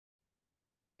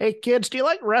Hey kids, do you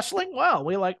like wrestling? Well,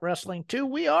 we like wrestling too.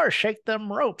 We are Shake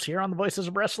Them Ropes here on the Voices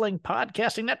of Wrestling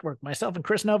Podcasting Network. Myself and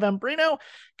Chris Novembrino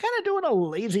kind of doing a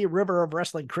lazy river of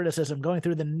wrestling criticism, going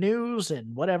through the news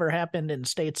and whatever happened in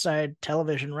stateside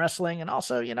television wrestling. And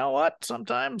also, you know what?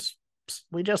 Sometimes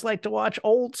we just like to watch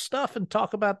old stuff and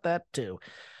talk about that too.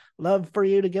 Love for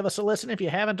you to give us a listen. If you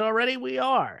haven't already, we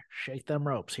are Shake Them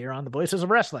Ropes here on the Voices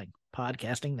of Wrestling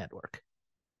Podcasting Network.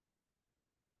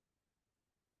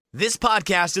 This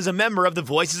podcast is a member of the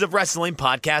Voices of Wrestling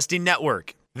Podcasting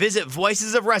Network. Visit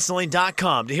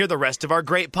voicesofwrestling.com to hear the rest of our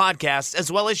great podcasts,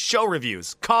 as well as show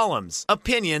reviews, columns,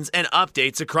 opinions, and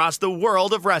updates across the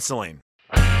world of wrestling.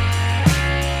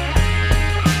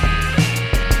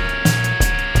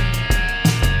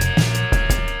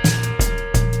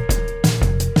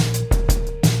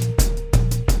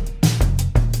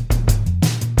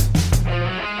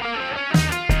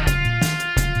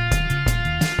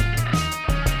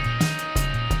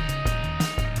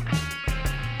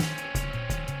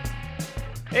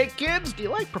 Hey kids, do you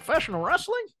like professional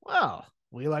wrestling? Well,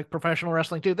 we like professional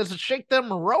wrestling too. This is Shake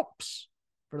Them Ropes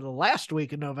for the last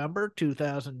week of November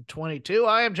 2022.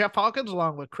 I am Jeff Hawkins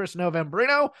along with Chris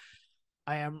Novembrino.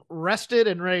 I am rested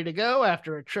and ready to go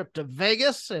after a trip to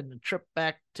Vegas and a trip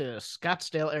back to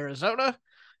Scottsdale, Arizona.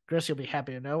 Chris, you'll be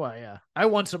happy to know I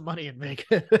won some money in Vegas.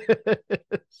 It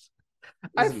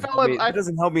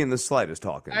doesn't help me in the slightest,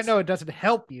 Hawkins. I know it doesn't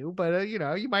help you, but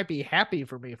you might be happy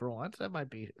for me for once. That might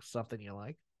be something you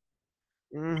like.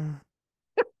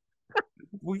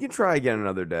 We can try again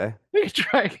another day. We can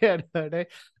try again another day.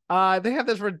 They have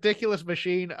this ridiculous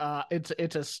machine.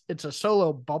 It's a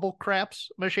solo bubble craps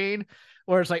machine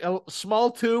where it's like a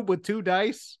small tube with two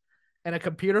dice and a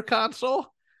computer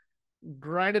console.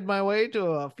 Grinded my way to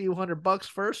a few $100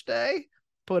 first day.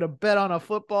 Put a bet on a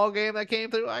football game that came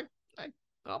through. I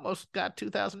almost got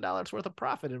 $2,000 worth of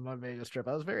profit in my Vegas trip.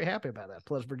 I was very happy about that.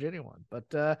 Plus Virginia won.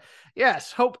 But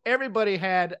yes, hope everybody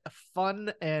had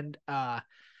fun and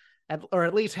or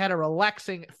at least had a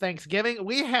relaxing Thanksgiving.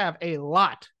 We have a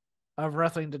lot of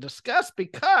wrestling to discuss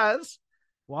because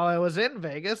while I was in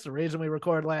Vegas, the reason we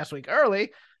recorded last week early,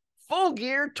 Full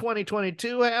Gear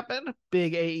 2022 happened.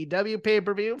 Big AEW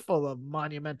pay-per-view full of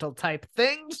monumental type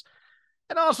things.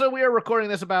 And also, we are recording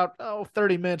this about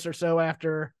 30 minutes or so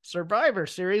after Survivor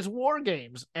Series War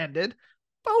Games ended.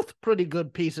 Both pretty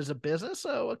good pieces of business,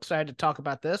 so excited to talk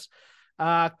about this.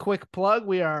 Quick plug,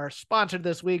 we are sponsored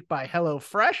this week by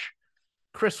HelloFresh.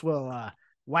 Chris will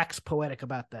wax poetic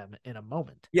about them in a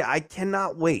moment. Yeah, I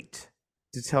cannot wait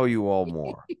to tell you all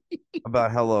more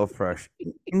about HelloFresh.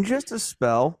 In just a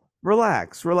spell,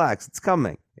 relax.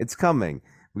 It's coming.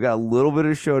 We got a little bit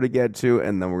of show to get to,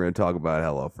 and then we're going to talk about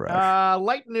HelloFresh.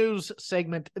 Light news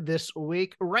segment this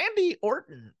week. Randy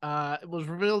Orton, it was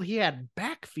revealed he had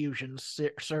back fusion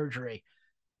surgery,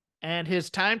 and his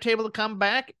timetable to come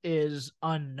back is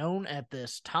unknown at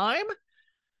this time,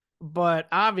 but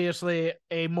obviously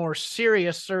a more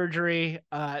serious surgery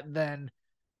than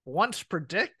once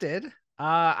predicted.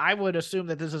 I would assume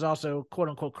that this is also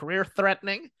quote-unquote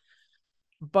career-threatening.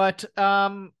 But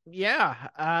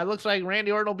it looks like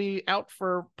Randy Orton will be out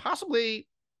for possibly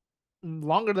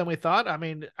longer than we thought. I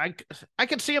mean, I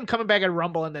could see him coming back at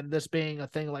Rumble and then this being a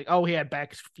thing like, oh, he had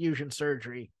back fusion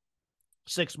surgery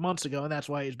 6 months ago, and that's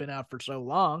why he's been out for so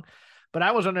long. But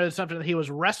I was under the assumption that he was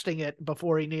resting it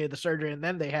before he needed the surgery, and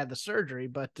then they had the surgery.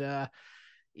 But this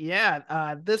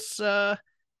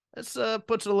puts a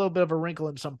little bit of a wrinkle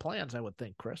in some plans, I would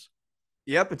think, Chris.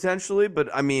 Yeah, potentially, but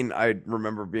I mean, I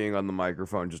remember being on the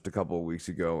microphone just a couple of weeks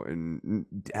ago and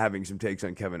having some takes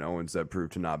on Kevin Owens that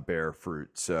proved to not bear fruit.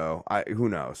 So, who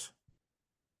knows?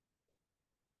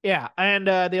 Yeah, and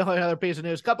the only other piece of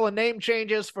news, couple of name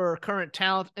changes for current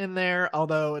talent in there,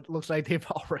 although it looks like they've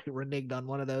already reneged on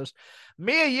one of those.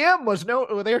 Mia Yim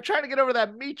they were trying to get over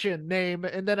that Michin name,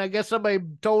 and then I guess somebody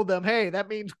told them, hey, that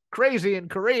means crazy in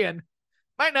Korean.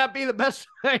 Might not be the best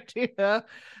idea.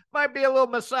 Might be a little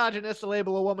misogynist to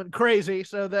label a woman crazy.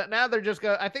 So that now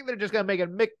I think they're just going to make a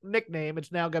nickname.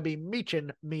 It's now going to be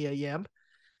Michin Mia Yim.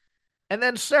 And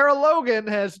then Sarah Logan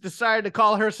has decided to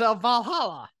call herself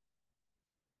Valhalla.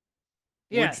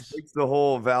 Yes. Which makes the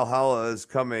whole Valhalla is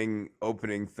coming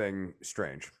opening thing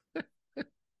strange.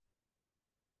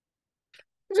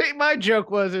 See, my joke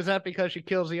is that because she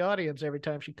kills the audience every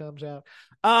time she comes out?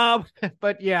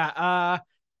 But yeah,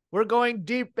 we're going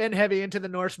deep and heavy into the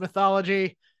Norse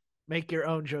mythology. Make your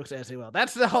own jokes as well.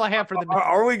 That's all I have for the news.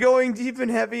 Are we going deep and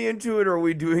heavy into it, or are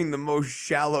we doing the most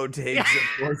shallow takes of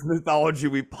Norse mythology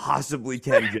we possibly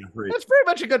can, Jeffrey? That's pretty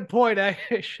much a good point. I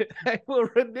will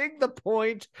renege the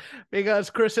point because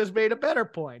Chris has made a better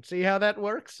point. See how that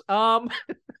works?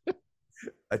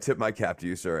 I tip my cap to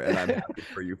you, sir, and I'm happy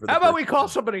for you for the How about first we call time.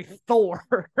 somebody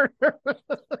Thor?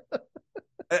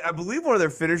 I believe one of their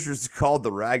finishers is called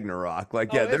the Ragnarok. Like,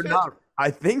 Oh, yeah, they're is it? not. I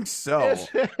think Is so.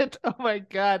 it? Oh my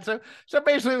god! So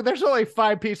basically, there's only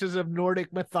 5 pieces of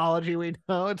Nordic mythology we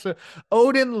know. It's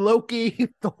Odin, Loki,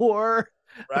 Thor,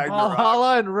 Ragnarok.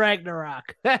 Valhalla, and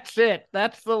Ragnarok. That's it.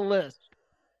 That's the list.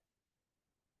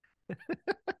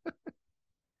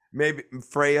 Maybe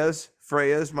Freya's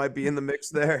might be in the mix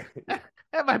there.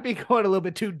 That might be going a little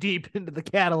bit too deep into the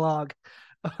catalog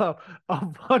of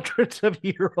hundreds of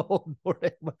year old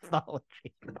Nordic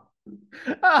mythology.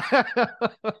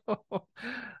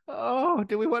 Oh,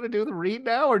 do we want to do the read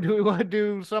now, or do we want to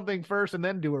do something first and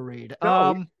then do a read?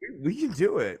 No, we can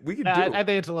do it. We can do I it. think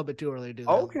it's a little bit too early to do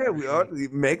that. Okay, we are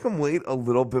make them wait a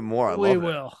little bit more. I We love it.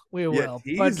 will. We Yeah, will.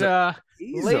 tease But them.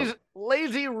 Tease them.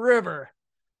 lazy river.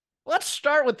 Let's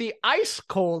start with the ice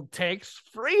cold takes,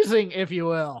 freezing, if you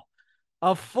will,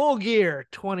 of Full Gear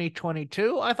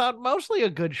 2022. I thought mostly a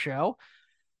good show.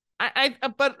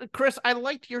 But Chris, I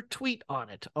liked your tweet on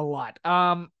it a lot,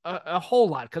 a whole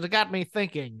lot, because it got me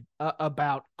thinking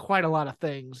about quite a lot of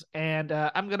things. And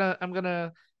I'm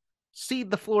gonna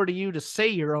cede the floor to you to say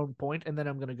your own point, and then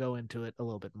I'm gonna go into it a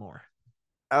little bit more.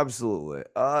 Absolutely.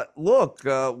 Look,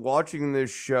 watching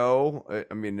this show,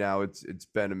 I mean, now it's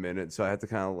been a minute, so I have to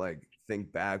kind of like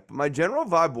think back. But my general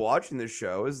vibe watching this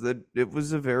show is that it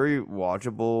was a very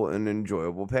watchable and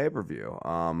enjoyable pay-per-view.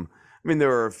 I mean, there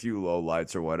were a few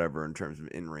lowlights or whatever in terms of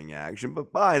in-ring action,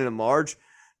 but by and large,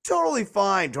 totally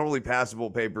fine, totally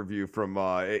passable pay-per-view from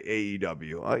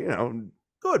AEW.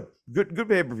 Good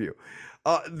pay-per-view.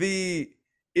 The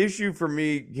issue for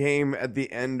me came at the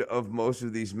end of most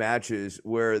of these matches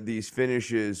where these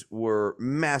finishes were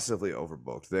massively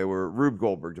overbooked. They were Rube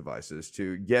Goldberg devices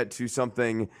to get to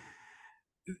something,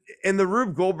 and the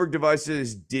Rube Goldberg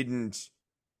devices didn't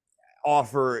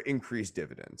offer increased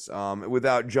dividends.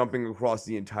 Without jumping across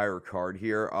the entire card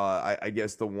here, I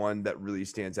guess the one that really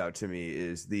stands out to me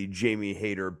is the Jamie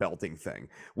Hayter belting thing,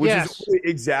 which is Yes. only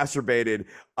exacerbated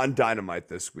on Dynamite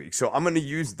this week. So I'm going to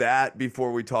use that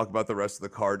before we talk about the rest of the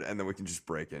card, and then we can just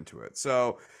break into it.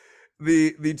 So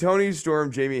the Tony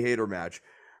Storm Jamie Hayter match,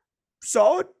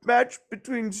 solid match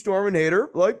between Storm and Hayter,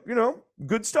 like,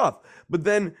 good stuff. But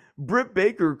then Britt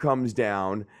Baker comes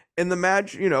down, and the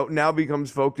match, now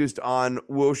becomes focused on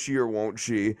will she or won't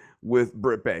she with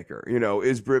Britt Baker.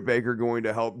 Is Britt Baker going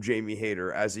to help Jamie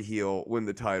Hayter as a heel win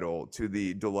the title to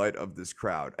the delight of this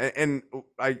crowd? And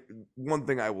one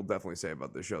thing I will definitely say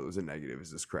about this show that was a negative is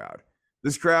this crowd.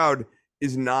 This crowd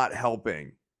is not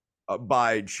helping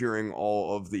by cheering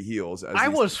all of the heels. I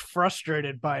was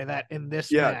frustrated by that in this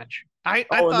Yeah. match. I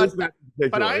Oh, in thought, this match in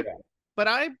but particular, but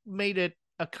I made it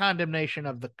a condemnation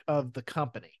of the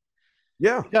company.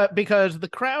 yeah. Because the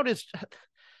crowd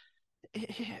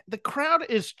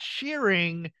is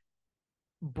cheering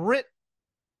Britt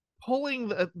pulling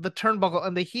the turnbuckle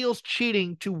and the heels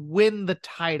cheating to win the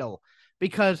title,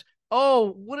 because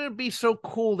wouldn't it be so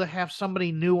cool to have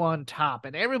somebody new on top,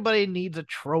 and everybody needs a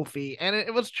trophy. And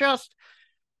it was just,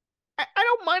 I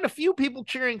don't mind a few people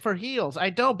cheering for heels, I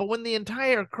don't, but when the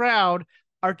entire crowd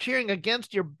are cheering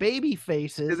against your baby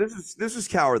faces. This is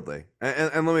cowardly,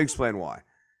 and let me explain why.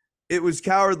 It was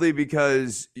cowardly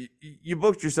because you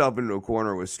booked yourself into a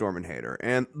corner with Storm and Hayter,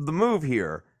 and the move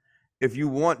here, if you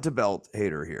want to belt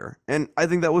Hayter here, and I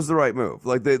think that was the right move,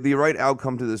 like the right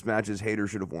outcome to this match is Hayter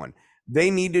should have won.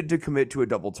 They needed to commit to a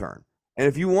double turn, and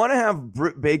if you want to have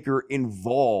Britt Baker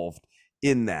involved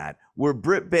in that, where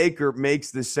Britt Baker makes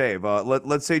the save,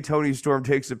 let's say Tony Storm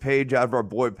takes a page out of our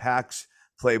boy Pac's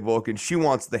playbook, and she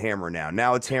wants the hammer now.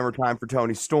 Now it's hammer time for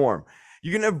Tony Storm.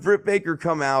 You can have Britt Baker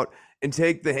come out and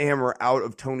take the hammer out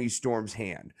of Tony Storm's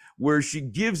hand, where she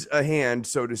gives a hand,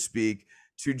 so to speak,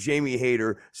 to Jamie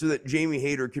Hayter so that Jamie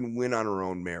Hayter can win on her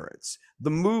own merits. The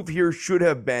move here should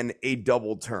have been a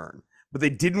double turn, but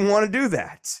they didn't want to do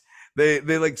that. They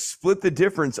like split the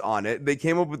difference on it. They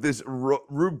came up with this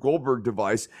Rube Goldberg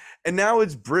device, and now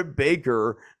it's Britt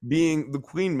Baker being the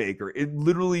queen maker. It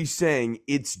literally saying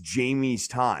it's Jamie's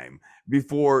time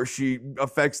before she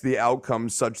affects the outcome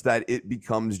such that it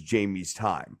becomes Jamie's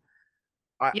time.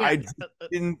 I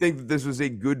didn't think that this was a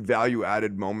good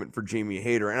value-added moment for Jamie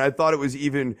Hayter, and I thought it was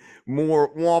even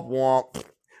more womp womp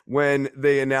when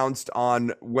they announced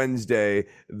on Wednesday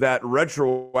that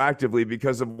retroactively,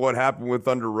 because of what happened with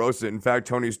Thunder Rosa, in fact,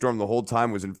 Tony Storm the whole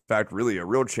time was in fact really a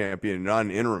real champion, not an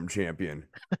interim champion.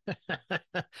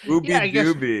 Ooby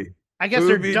dooby. I guess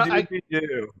they're done.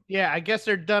 I guess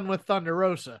they're done with Thunder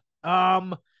Rosa.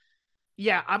 My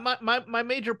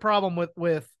major problem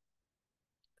with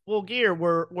Full Gear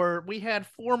were we had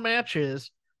 4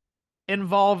 matches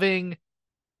involving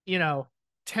you know,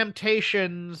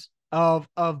 temptations of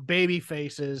baby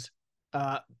faces,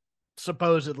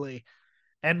 supposedly,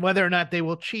 and whether or not they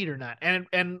will cheat or not.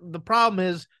 And the problem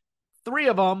is, three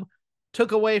of them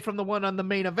took away from the one on the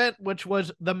main event, which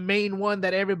was the main one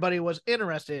that everybody was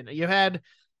interested in. You had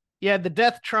the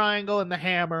Death Triangle and the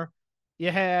Hammer. You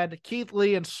had Keith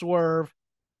Lee and Swerve.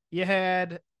 You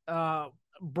had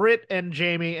Britt and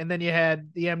Jamie, and then you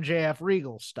had the MJF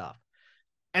Regal stuff.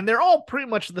 And they're all pretty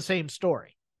much the same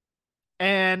story.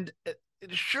 And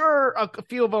sure, a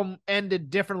few of them ended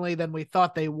differently than we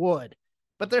thought they would,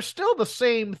 but they're still the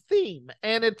same theme.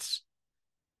 And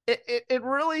it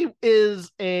really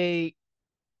is a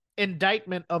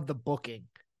indictment of the booking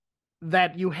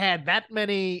that you had that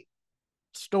many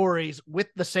stories with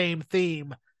the same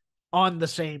theme on the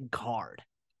same card.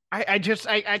 I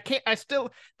can't, I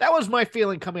still, that was my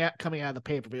feeling coming out of the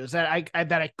pay-per-view, is that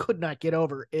I could not get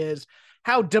over, is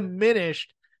how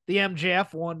diminished the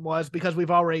MJF one was, because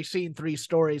we've already seen three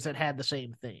stories that had the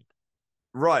same theme.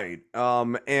 Right.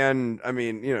 And I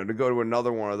mean, to go to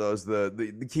another one of those,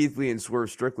 the Keith Lee and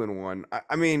Swerve Strickland one.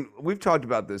 I mean, we've talked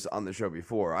about this on the show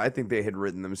before. I think they had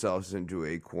written themselves into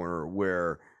a corner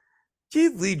where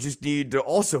Keith Lee just needed to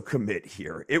also commit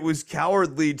here. It was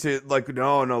cowardly to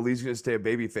no, Lee's going to stay a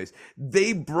babyface.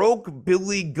 They broke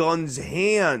Billy Gunn's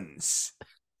hands.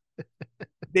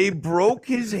 They broke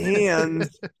his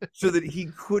hands so that he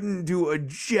couldn't do a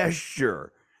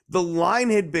gesture. The line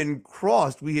had been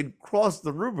crossed. We had crossed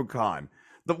the Rubicon.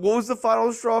 What was the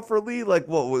final straw for Lee? What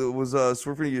was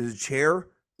Swerve going to use a chair?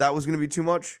 That was going to be too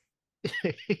much?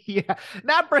 Yeah,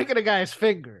 not breaking a guy's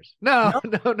fingers. No.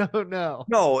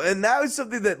 No, and that was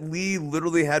something that Lee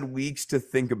literally had weeks to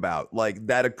think about.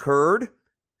 That occurred.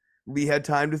 Lee had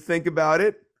time to think about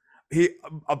it. He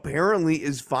apparently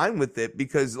is fine with it,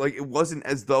 because it wasn't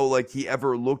as though he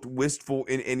ever looked wistful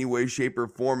in any way, shape, or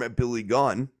form at Billy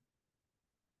Gunn.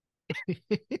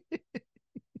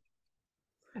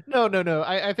 No.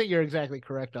 I think you're exactly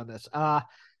correct on this. I'm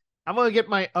gonna get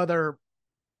my other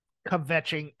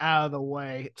kvetching out of the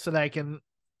way so that I can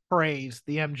praise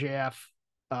the MJF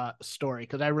story,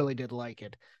 because I really did like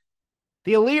it.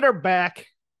 The Elite are back.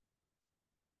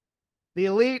 The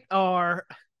Elite are,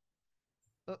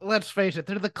 let's face it,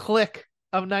 they're the clique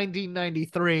of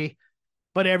 1993,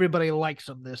 but everybody likes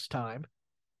them this time.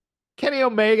 Kenny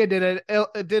Omega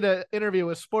did an interview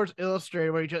with Sports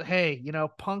Illustrated where he just, hey,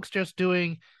 Punk's just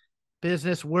doing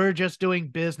business. We're just doing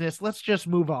business. Let's just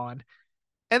move on.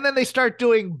 And then they start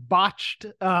doing botched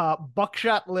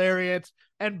buckshot lariats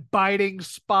and biting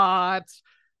spots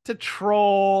to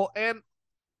troll. And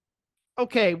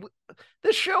okay,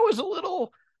 this show is a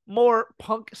little more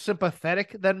Punk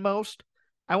sympathetic than most.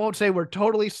 I won't say we're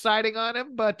totally siding on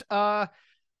him, but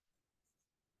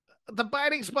the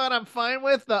biting spot I'm fine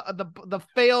with. The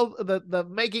failed, the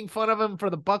making fun of him for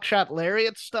the buckshot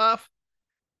lariat stuff.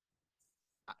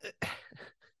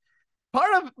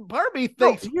 Part of me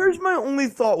thinks. No, here's my only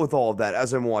thought with all of that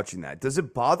as I'm watching that. Does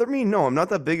it bother me? No, I'm not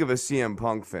that big of a CM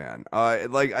Punk fan.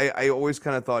 I always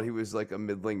kind of thought he was a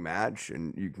middling match,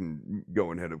 and you can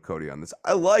go and hit up Cody on this.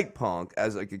 I like Punk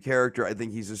as a character. I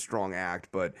think he's a strong act,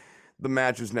 but the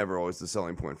match was never always the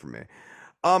selling point for me.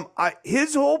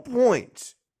 His whole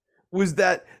point was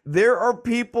that there are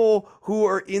people who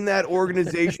are in that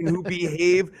organization who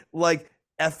behave like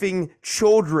effing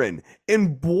children.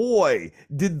 And boy,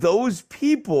 did those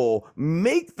people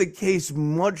make the case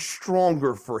much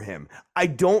stronger for him. I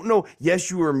don't know. Yes,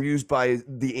 you were amused by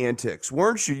the antics,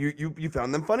 weren't you? You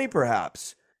found them funny,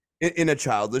 perhaps, in a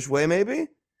childish way, maybe?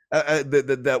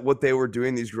 That what they were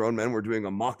doing, these grown men were doing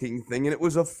a mocking thing, and it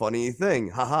was a funny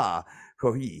thing. Haha.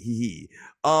 Hee.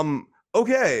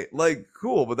 Okay,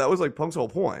 cool, but that was Punk's whole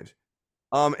point.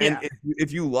 And Yeah.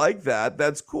 if you like that,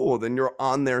 that's cool. Then you're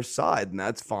on their side, and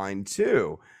that's fine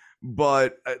too.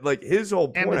 But his whole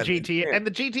point, And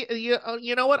the GT,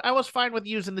 you know what? I was fine with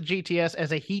using the GTS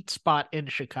as a heat spot in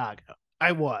Chicago.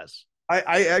 I was.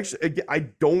 I actually, I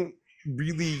don't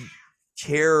really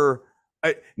care.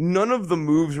 None of the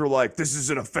moves were this is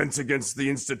an offense against the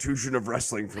institution of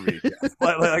wrestling for me.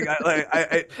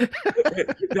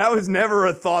 That was never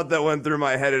a thought that went through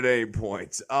my head at any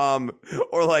point. Or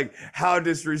how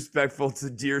disrespectful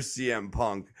to dear CM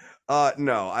Punk.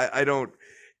 No, I don't.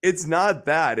 It's not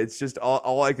that. It's just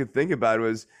all I could think about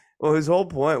was, well, his whole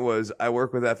point was, I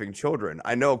work with effing children.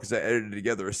 I know, because I edited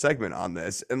together a segment on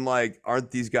this, and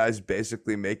aren't these guys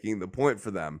basically making the point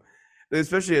for them?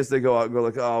 Especially as they go out and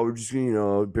go oh, we're just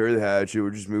bury the hatchet,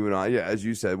 we're just moving on. Yeah, as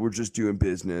you said, we're just doing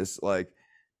business. No,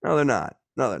 they're not.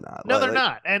 No, they're not. No, they're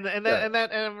not. And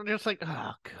I'm just oh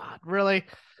God, really?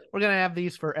 We're gonna have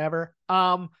these forever.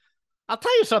 I'll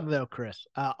tell you something though, Chris.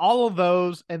 All of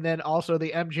those, and then also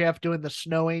the MJF doing the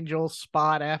Snow Angel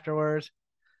spot afterwards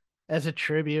as a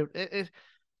tribute.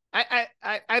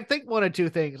 I think one of two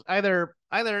things. Either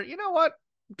you know what,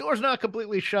 door's not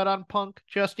completely shut on Punk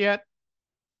just yet.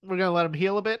 We're gonna let him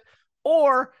heal a bit,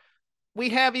 or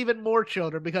we have even more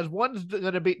children because one's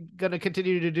gonna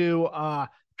continue to do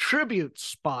tribute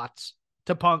spots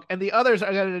to Punk, and the others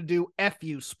are gonna do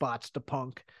fu spots to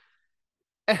Punk.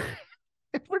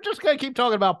 We're just gonna keep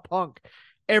talking about Punk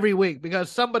every week because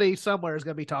somebody somewhere is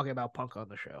gonna be talking about Punk on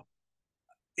the show.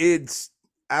 It's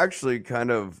actually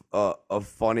kind of a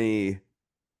funny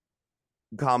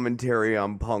commentary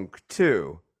on Punk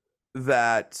too,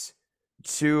 that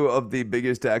two of the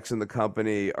biggest acts in the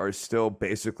company are still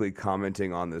basically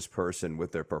commenting on this person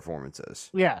with their performances.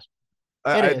 Yes,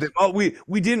 it is.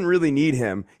 We didn't really need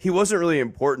him. He wasn't really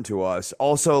important to us.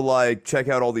 Also, like, check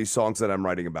out all these songs that I'm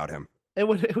writing about him. It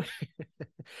would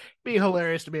be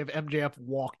hilarious to me if MJF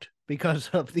walked because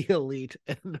of the Elite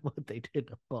and what they did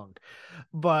to Punk.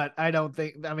 But I don't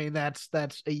think. I mean, that's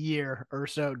a year or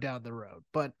so down the road.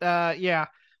 But yeah,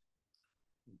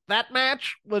 that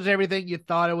match was everything you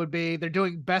thought it would be. They're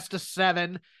doing best of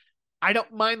 7. I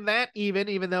don't mind that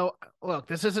even though, look,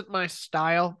 this isn't my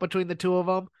style between the two of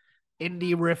them.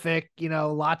 Indie-rific,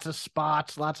 lots of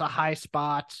spots, lots of high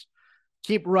spots.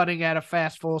 Keep running at a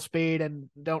fast full speed and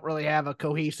don't really have a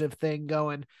cohesive thing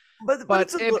going.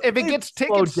 But if it gets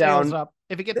ticket sales up,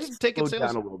 if it gets ticket sales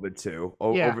down a little bit too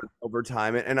yeah. over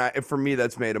time, and for me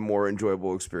that's made a more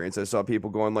enjoyable experience. I saw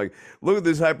people going like, "Look at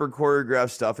this hyper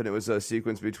choreographed stuff," and it was a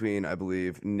sequence between, I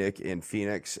believe, Nick and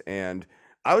Phoenix, and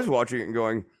I was watching it and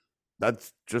going,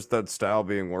 "That's just that style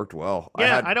being worked well."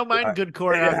 Yeah, I don't mind good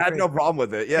choreography. I had no problem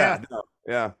with it. Yeah.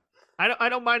 Yeah. I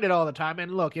don't mind it all the time.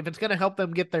 And look, if it's going to help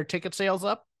them get their ticket sales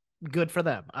up, good for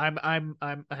them. I'm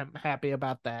happy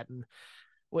about that. And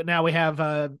now we have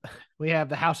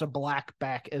the House of Black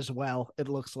back as well. It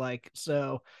looks like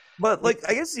so. But like,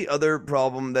 I guess the other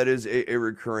problem that is a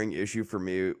recurring issue for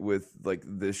me with like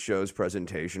this show's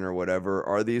presentation or whatever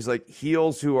are these like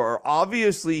heels who are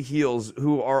obviously heels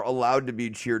who are allowed to be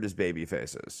cheered as baby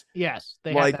faces. Yes,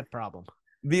 they have that problem.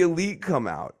 The Elite come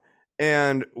out.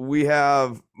 And we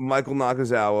have Michael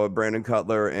Nakazawa, Brandon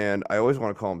Cutler, and I always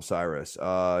want to call him Cyrus,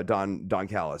 Don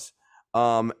Callis.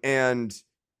 And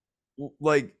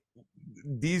like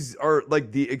these are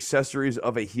like the accessories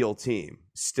of a heel team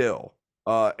still.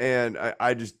 And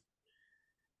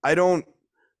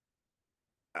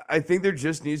I think there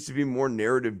just needs to be more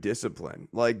narrative discipline.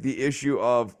 Like the issue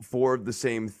of 4 of the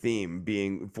same theme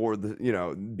being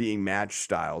being match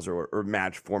styles or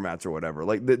match formats or whatever.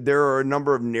 Like there are a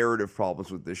number of narrative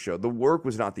problems with this show. The work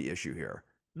was not the issue here.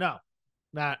 No,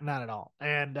 not at all.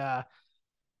 And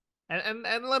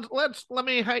let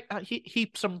me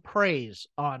heap some praise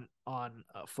on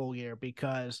Full Gear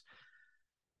because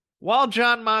while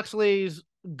Jon Moxley's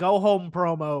go home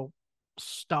promo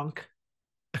stunk.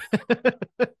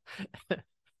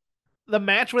 The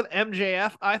match with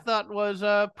MJF I thought was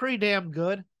pretty damn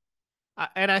good,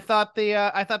 and I thought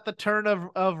the turn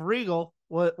of Regal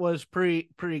was pretty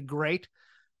great.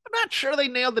 I'm not sure they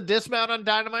nailed the dismount on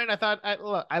Dynamite.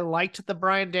 I liked the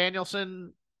Bryan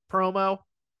Danielson promo.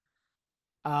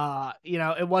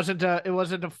 It wasn't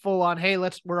a full on, hey,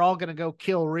 we're all gonna go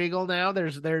kill Regal now.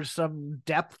 There's some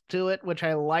depth to it which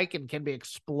I like and can be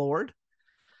explored.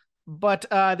 But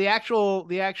the actual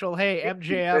hey,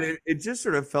 MJF, it just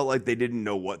sort of felt like they didn't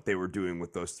know what they were doing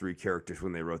with those 3 characters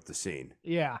when they wrote the scene.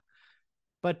 Yeah,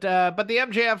 but the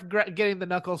MJF getting the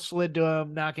knuckles slid to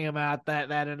him, knocking him out,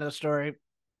 that end of the story,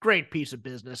 great piece of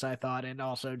business, I thought. And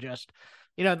also just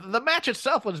the match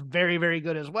itself was very, very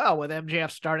good as well, with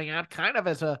MJF starting out kind of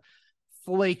as a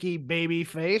flaky baby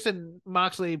face and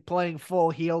Moxley playing full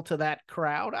heel to that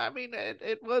crowd. I mean,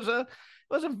 it was a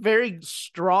very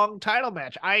strong title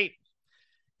match.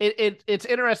 It's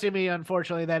interesting to me,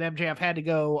 unfortunately, that MJF had to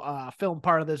go film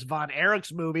part of this Von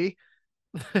Erichs movie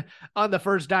on the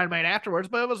first Dynamite afterwards,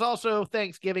 but it was also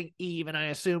Thanksgiving Eve, and I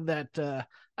assume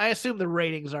the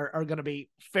ratings are going to be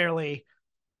fairly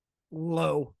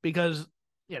low because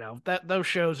that those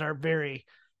shows are very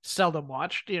seldom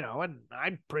watched, and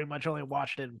I pretty much only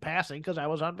watched it in passing because I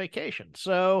was on vacation.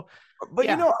 So, but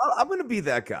I'm going to be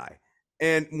that guy.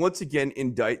 And once again,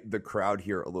 indict the crowd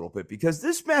here a little bit because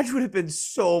this match would have been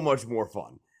so much more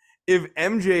fun if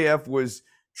MJF was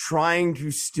trying to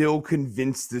still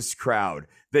convince this crowd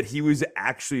that he was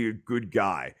actually a good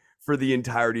guy for the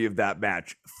entirety of that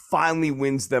match, finally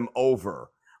wins them over.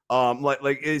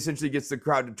 Like it essentially gets the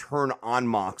crowd to turn on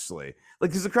Moxley. Like,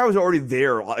 because the crowd was already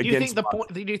there against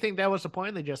Moxley. Do you think that was the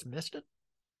point? They just missed it?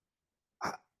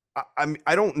 I mean,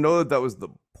 I don't know that was the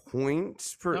point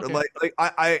for Okay.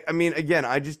 I mean, again,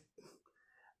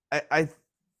 I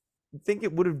think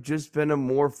it would have just been a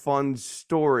more fun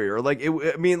story, or like it.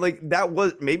 I mean, like that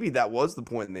was maybe that was the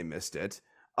point and they missed it.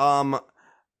 Um,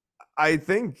 I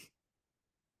think.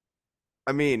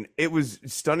 I mean, it was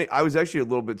stunning. I was actually a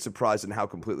little bit surprised in how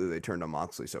completely they turned on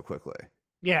Moxley so quickly,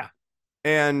 Yeah.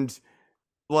 and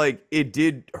like it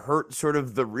did hurt sort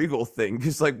of the Regal thing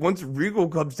because like once Regal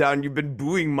comes down, you've been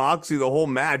booing Moxley the whole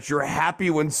match. You're happy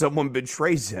when someone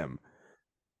betrays him.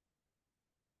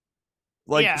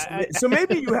 Like Yeah. so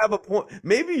maybe you have a point.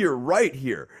 Maybe you're right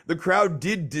here. The crowd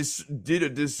did a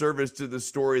disservice to the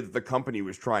story that the company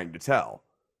was trying to tell.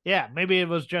 Yeah. Maybe it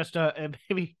was just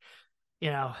maybe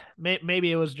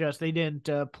maybe it was just they didn't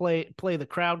play the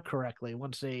crowd correctly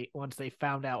once they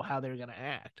found out how they were going to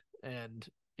act, and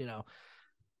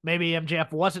maybe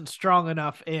MJF wasn't strong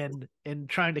enough in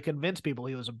trying to convince people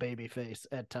he was a babyface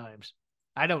at times.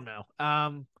 I don't know.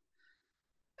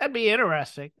 That'd be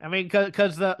interesting. I mean,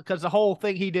 because the whole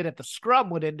thing he did at the scrum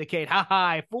would indicate, haha,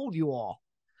 I fooled you all.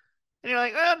 And you're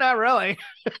like, well, not really.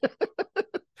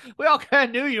 We all kind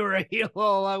of knew you were a heel.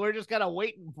 We're just kind of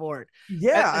waiting for it.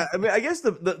 Yeah, I mean, I guess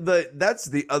the that's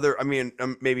the other. I mean,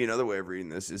 maybe another way of reading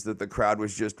this is that the crowd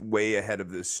was just way ahead of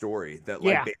this story. That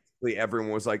like basically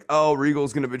everyone was like, "Oh,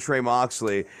 Regal's going to betray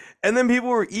Moxley," and then people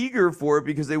were eager for it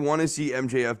because they want to see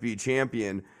MJF be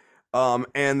champion.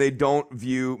 And they don't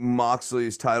view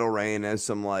Moxley's title reign as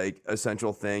some like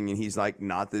essential thing, and he's like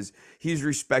not this. He's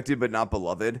respected but not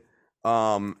beloved.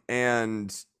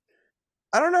 And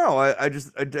I don't know. I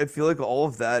feel like all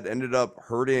of that ended up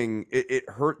hurting. It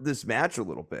hurt this match a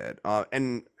little bit.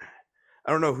 And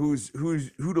I don't know who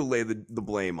to lay the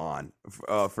blame on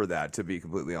for that. To be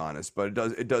completely honest, but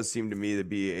it does seem to me to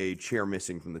be a chair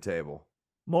missing from the table.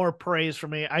 More praise for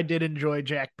me. I did enjoy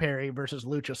Jack Perry versus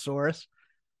Luchasaurus,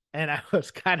 and I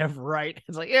was kind of right.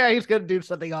 It's like, yeah, he's gonna do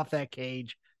something off that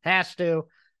cage. Has to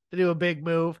do a big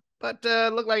move, but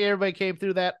looked like everybody came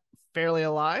through that fairly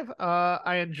alive.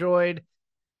 I enjoyed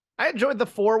the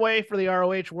 4-way for the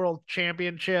ROH World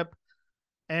Championship,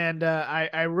 and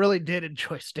I really did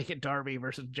enjoy Stick It Darby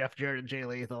versus Jeff Jarrett and Jay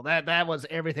Lethal. That was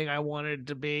everything I wanted it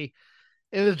to be.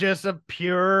 It was just a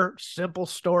pure, simple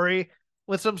story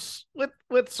with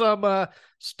some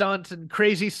stunts and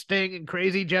crazy Sting and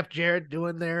crazy Jeff Jarrett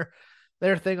doing their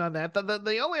thing on that.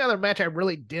 The only other match I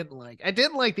really didn't like, I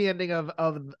didn't like the ending of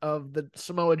the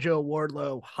Samoa Joe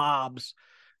Wardlow Hobbs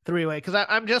 3-way, because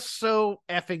I'm just so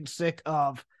effing sick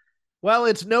of, well,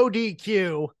 it's no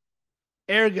DQ,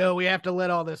 ergo we have to let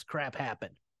all this crap happen.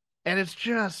 And it's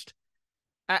just,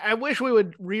 I wish we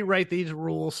would rewrite these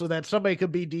rules so that somebody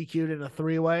could be DQ'd in a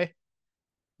 3-way,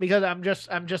 because I'm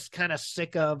just kind of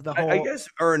sick of the whole. I guess,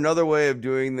 or another way of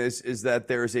doing this is that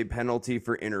there's a penalty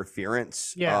for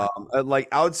interference. Yeah. Like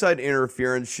outside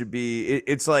interference should be.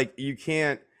 It's like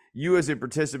you as a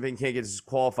participant can't get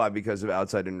disqualified because of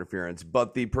outside interference,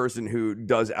 but the person who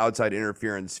does outside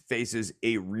interference faces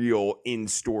a real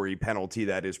in-story penalty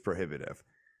that is prohibitive.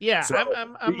 Yeah, so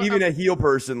even a heel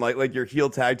person, like your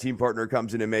heel tag team partner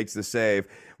comes in and makes the save.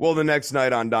 Well, the next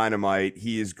night on Dynamite,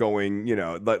 he is going,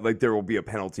 like there will be a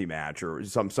penalty match or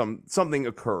something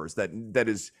occurs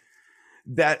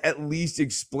that at least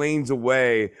explains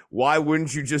away why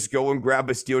wouldn't you just go and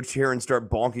grab a steel chair and start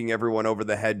bonking everyone over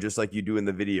the head just like you do in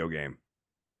the video game.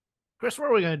 Chris, what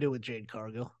are we gonna do with Jade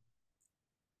Cargill?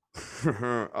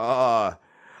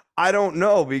 I don't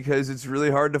know, because it's really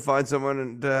hard to find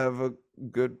someone to have a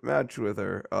good match with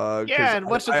her. Yeah, and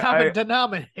what's the common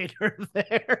denominator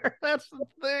there? That's the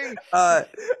thing.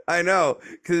 I know,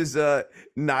 because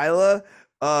Nyla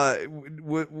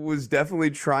was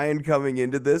definitely trying coming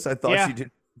into this. I thought she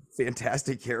did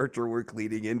fantastic character work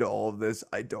leading into all of this.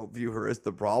 I don't view her as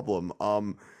the problem.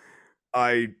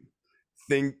 I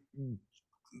think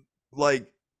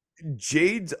like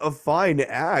Jade's a fine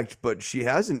act, but she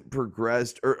hasn't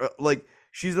progressed, or like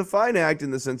she's a fine act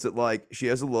in the sense that like she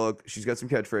has a look, she's got some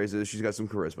catchphrases, she's got some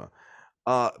charisma,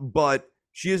 but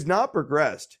she has not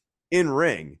progressed in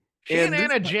ring. She and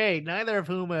Anna Jay, neither of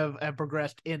whom have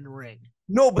progressed in ring.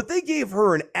 No, but they gave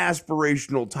her an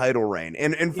aspirational title reign,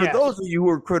 and for those of you who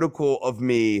are critical of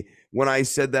me when I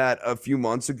said that a few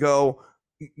months ago,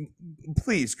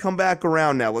 please come back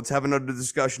around now. Let's have another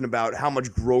discussion about how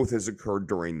much growth has occurred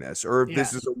during this, or if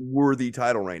this is a worthy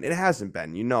title reign. It hasn't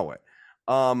been, you know it.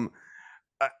 I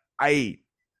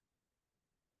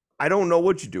don't know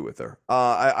what you do with her.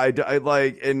 I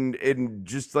like, and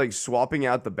just like swapping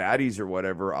out the baddies or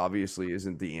whatever obviously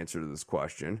isn't the answer to this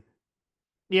question.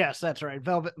 Yes, that's right.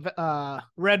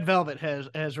 Red Velvet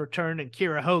has returned, and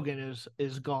Kiera Hogan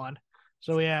is gone.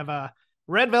 So we have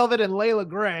Red Velvet and Layla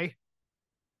Gray.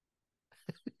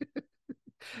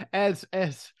 as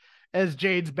as as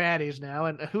Jade's baddies now,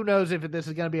 and who knows if this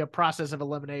is going to be a process of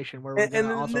elimination where we're going And to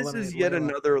then also this is eliminate yet Layla.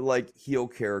 another like heel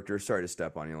character. Sorry to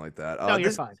step on you like that. No, you're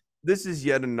This fine. this is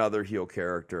yet another heel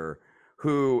character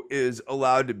who is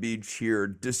allowed to be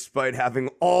cheered despite having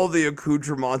all the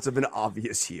accoutrements of an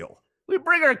obvious heel. We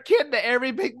bring our kid to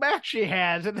every big match she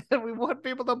has, and then we want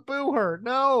people to boo her.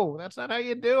 No, that's not how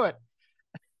you do it.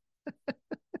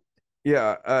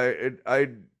 Yeah, I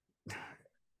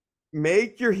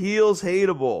make your heels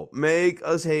hateable. Make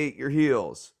us hate your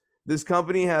heels. This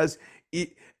company has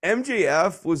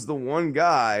MJF was the one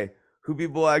guy who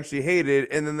people actually hated,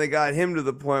 and then they got him to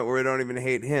the point where they don't even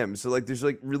hate him. So like, there's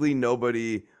like really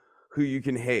nobody who you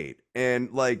can hate,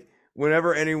 and like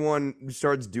whenever anyone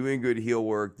starts doing good heel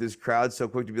work, this crowd's so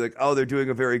quick to be like, oh, they're doing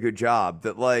a very good job,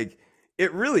 that like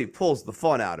it really pulls the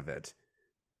fun out of it.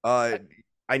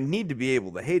 I need to be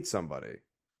able to hate somebody.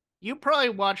 You probably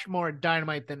watched more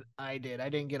Dynamite than I did. I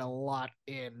didn't get a lot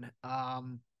in.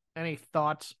 Any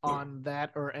thoughts on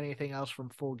that or anything else from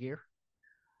Full Gear?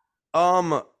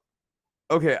 Um,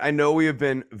 okay, I know we have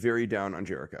been very down on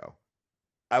Jericho.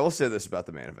 I will say this about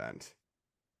the main event.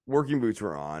 Working boots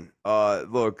were on.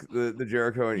 Look, the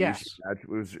Jericho and Yes. Ishii match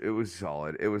was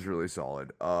solid. It was really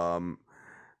solid.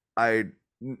 I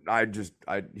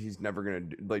he's never gonna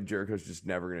like Jericho's just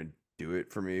never gonna do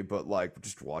it for me. But like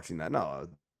just watching that, no,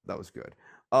 that was good.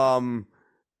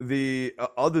 The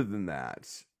other than that,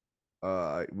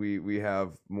 we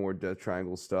have more Death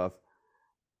Triangle stuff.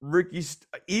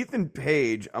 Ethan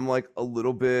Page, I'm like a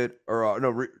little bit, or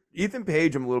no, Ethan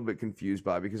Page, I'm a little bit confused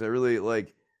by because I really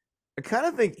like. I kind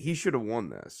of think he should have won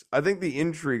this. I think the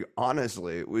intrigue,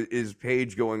 honestly, is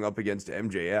Page going up against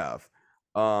MJF,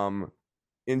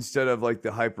 instead of like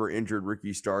the hyper injured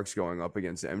Ricky Starks going up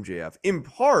against MJF. In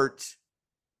part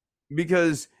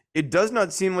because it does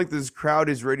not seem like this crowd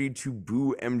is ready to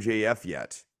boo MJF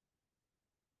yet.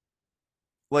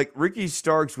 Like Ricky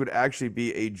Starks would actually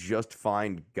be a just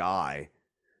fine guy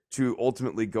to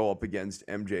ultimately go up against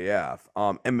MJF.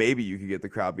 And maybe you could get the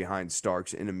crowd behind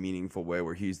Starks in a meaningful way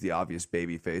where he's the obvious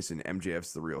babyface and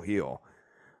MJF's the real heel.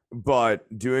 But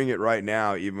doing it right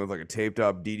now, even with like a taped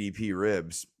up DDP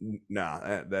ribs, nah,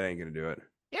 that ain't gonna do it.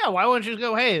 Yeah, why wouldn't you just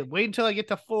go, hey, wait until I get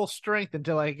to full strength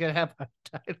until I can have a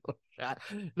title shot?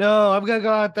 No, I'm gonna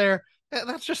go out there.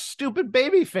 That's just stupid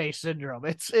baby face syndrome.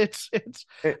 And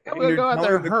I'm gonna you're go out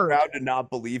there telling the hurt. crowd to not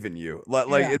believe in you. Like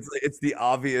Yeah. it's the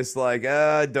obvious like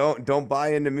don't buy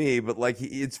into me. But like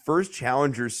it's first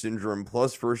challenger syndrome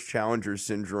plus first challenger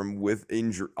syndrome with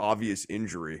obvious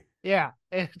injury. Yeah.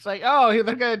 It's like, oh,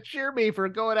 they're gonna cheer me for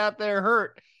going out there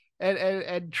hurt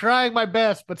and trying my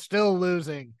best, but still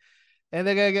losing. And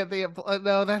they're gonna get the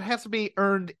no, that has to be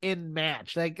earned in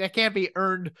match. Like that can't be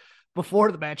earned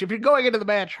before the match. If you're going into the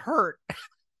match hurt,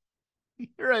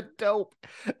 you're a dope.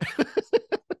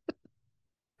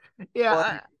 Yeah,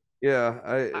 Well,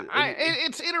 yeah,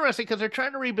 it's interesting because they're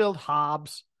trying to rebuild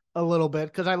Hobbs a little bit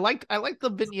because I liked the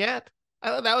vignette. I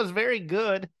thought that was very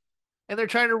good, and they're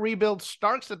trying to rebuild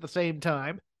Starks at the same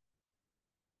time.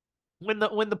 When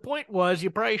the point was, you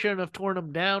probably shouldn't have torn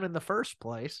them down in the first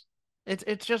place.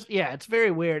 It's just yeah, it's very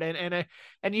weird,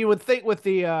 and you would think with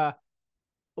the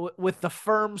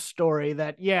firm story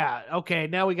that yeah, okay,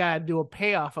 now we got to do a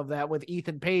payoff of that with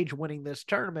Ethan Page winning this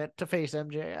tournament to face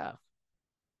MJF.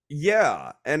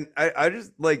 yeah, and I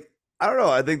just like I don't know.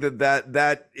 I think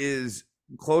that is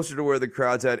closer to where the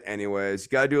crowd's at, anyways.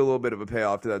 Got to do a little bit of a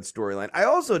payoff to that storyline. I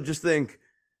also just think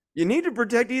you need to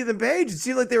protect Ethan Page. It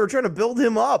seemed like they were trying to build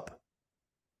him up.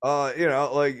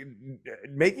 Like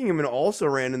making him an also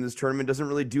ran in this tournament doesn't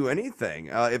really do anything.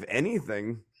 If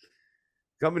anything,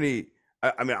 company.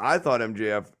 I mean, I thought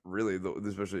MJF really,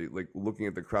 especially like looking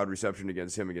at the crowd reception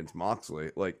against him against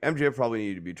Moxley, like MJF probably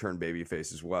needed to be turned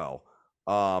babyface as well.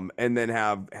 And then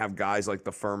have guys like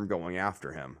the Firm going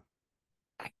after him.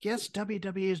 I guess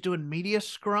WWE is doing media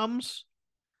scrums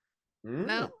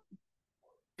now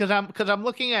because I'm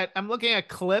looking at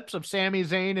clips of Sami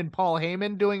Zayn and Paul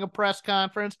Heyman doing a press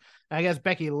conference. I guess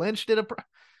Becky Lynch did oh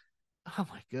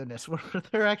my goodness,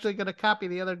 they're actually going to copy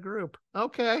the other group.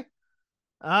 Okay,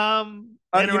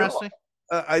 interesting.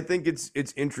 I think it's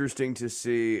interesting to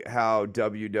see how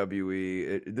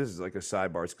WWE. This is like a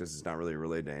sidebar because it's not really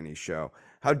related to any show.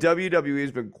 How WWE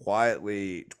has been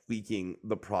quietly tweaking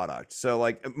the product. So,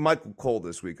 like Michael Cole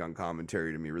this week on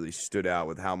commentary to me really stood out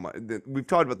with how much we've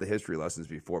talked about the history lessons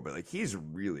before, but like he's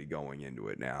really going into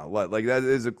it now. Like that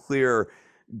is a clear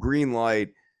green light.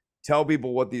 Tell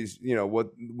people what these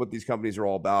what these companies are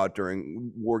all about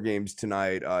during War Games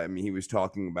tonight. I mean, he was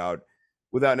talking about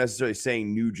without necessarily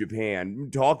saying New Japan,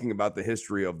 talking about the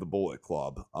history of the Bullet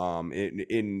Club,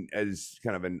 in as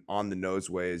kind of an on the nose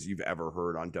way as you've ever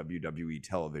heard on WWE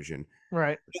television.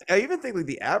 Right. I even think like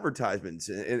the advertisements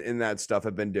in that stuff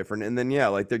have been different. And then yeah,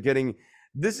 like they're getting.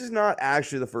 This is not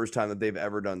actually the first time that they've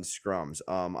ever done scrums.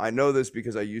 I know this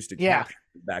because I used to capture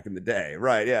back in the day.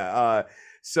 Right. Yeah.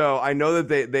 So I know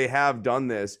that they have done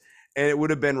this, and it would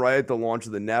have been right at the launch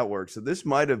of the network. So this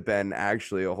might have been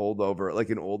actually a holdover, like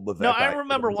an old Levesque. No, I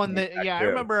remember one that. Yeah, I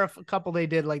remember a couple they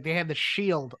did. Like they had the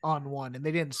Shield on one, and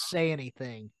they didn't say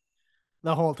anything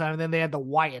the whole time. And then they had the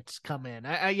Wyatts come in.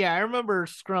 I remember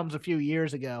scrums a few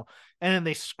years ago, and then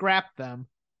they scrapped them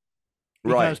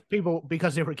because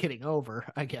because they were getting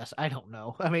over. I guess I don't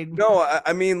know. I mean, no,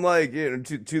 I mean like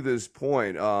to this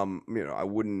point,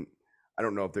 I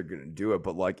don't know if they're gonna do it,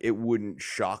 but like it wouldn't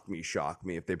shock me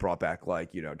if they brought back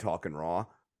like Talking Raw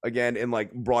again and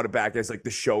like brought it back as like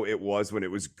the show it was when it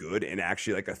was good and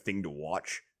actually like a thing to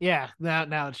watch. Yeah,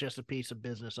 now it's just a piece of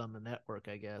business on the network,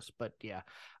 I guess. But yeah,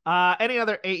 any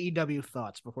other AEW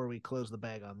thoughts before we close the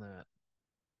bag on that?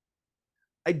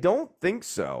 I don't think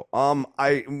so.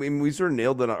 I mean, we sort of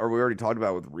nailed it, or we already talked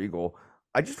about it with Regal.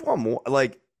 I just want more.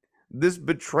 Like this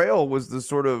betrayal was the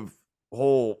sort of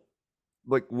whole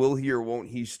like will he or won't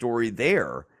he story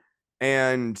there,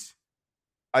 and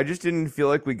I just didn't feel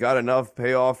like we got enough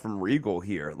payoff from Regal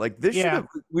here. Like this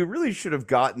we really should have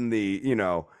gotten the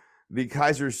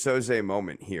Kaiser Soze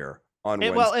moment here on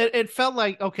Wednesday. Well, it felt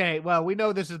like, okay, well, we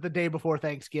know this is the day before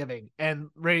Thanksgiving and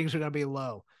ratings are going to be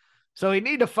low. So we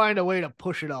need to find a way to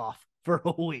push it off for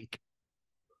a week.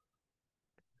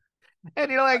 And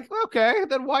you're like, okay,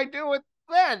 then why do it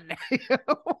then?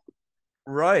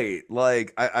 Right.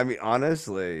 Like, I mean,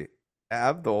 honestly,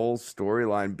 have the whole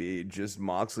storyline be just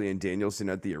Moxley and Danielson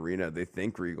at the arena. They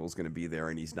think Regal's going to be there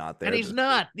and he's not there. And he's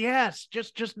not. Yes.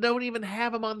 Just don't even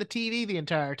have him on the TV the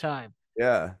entire time.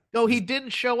 Yeah. No, he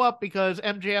didn't show up because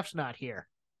MJF's not here.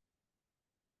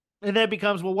 And then it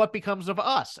becomes, well, what becomes of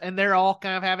us? And they're all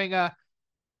kind of having a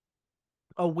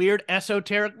weird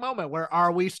esoteric moment where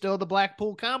are we still the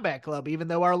Blackpool Combat Club, even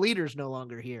though our leader's no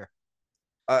longer here?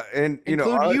 And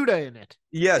include Yuta in it.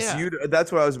 Yes, yeah. Yuta.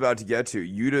 That's what I was about to get to.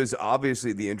 Yuta's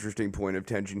obviously the interesting point of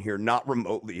tension here, not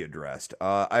remotely addressed.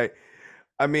 I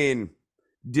mean,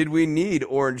 did we need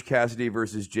Orange Cassidy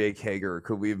versus Jake Hager?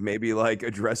 Could we have maybe like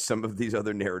addressed some of these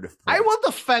other narrative points? I will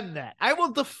defend that. I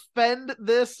will defend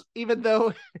this, even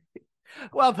though.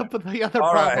 Well, the other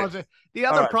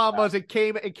problem was it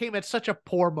came at such a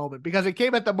poor moment because it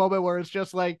came at the moment where it's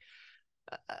just like,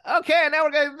 okay, now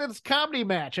we're getting this comedy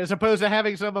match as opposed to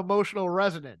having some emotional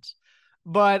resonance.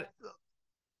 But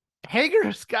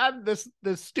Hager's gotten this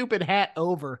stupid hat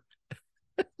over.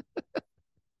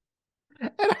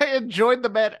 And I enjoyed the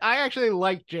match. I actually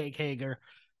like Jake Hager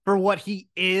for what he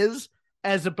is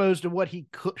as opposed to what he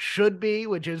should be,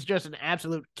 which is just an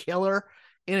absolute killer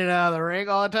in and out of the ring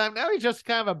all the time. Now he's just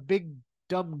kind of a big,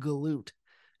 dumb galoot.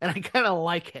 And I kind of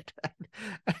like it.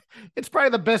 It's probably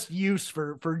the best use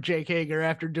for Jake Hager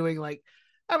after doing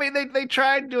they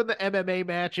tried doing the MMA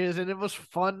matches and it was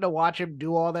fun to watch him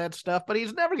do all that stuff, but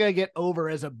he's never going to get over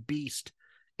as a beast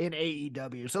in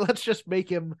AEW. So let's just make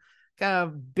him kind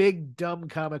of big, dumb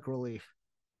comic relief.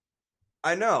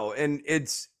 I know. And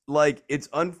it's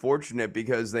unfortunate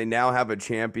because they now have a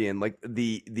champion, like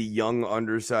the young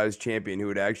undersized champion who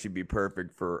would actually be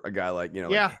perfect for a guy like,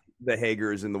 like the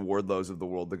Hagers and the Wardlows of the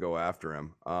world to go after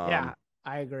him. Yeah,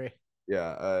 I agree.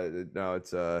 Yeah. No,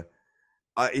 it's,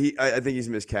 I think he's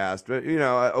miscast, but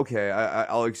okay,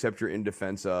 I'll accept your in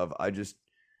defense of. I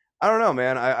don't know,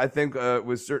 man. I think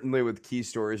certainly with key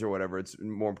stories or whatever, it's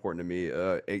more important to me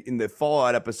in the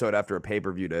Fallout episode after a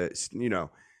pay-per-view to you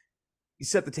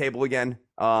set the table again.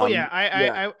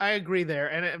 I agree there,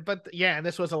 and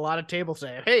this was a lot of table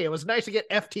saying, hey, it was nice to get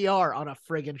FTR on a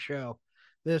friggin' show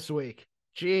this week.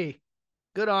 Gee,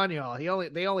 good on y'all.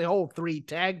 They only hold 3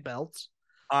 tag belts.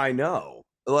 I know.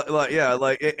 And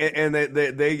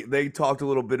they talked a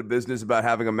little bit of business about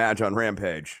having a match on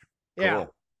Rampage. Cool.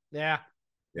 Yeah.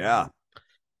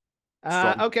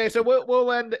 Okay, so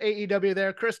we'll end AEW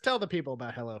there. Chris, tell the people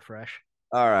about HelloFresh.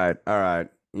 All right.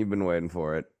 You've been waiting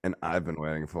for it, and I've been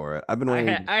waiting for it. I've been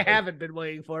waiting. I haven't been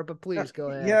waiting for it, but please go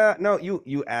ahead. Yeah, no,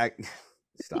 you act.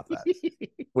 Stop that.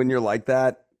 When you're like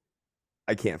that,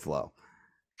 I can't flow.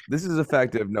 This is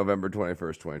effective November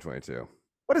 21st, 2022.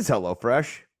 What is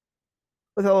HelloFresh?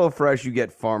 With HelloFresh, you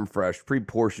get farm fresh,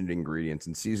 pre-portioned ingredients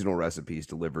and seasonal recipes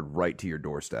delivered right to your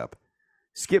doorstep.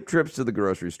 Skip trips to the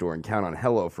grocery store and count on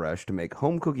HelloFresh to make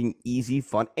home cooking easy,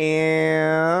 fun,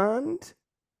 and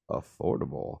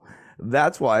affordable.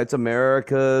 That's why it's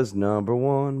America's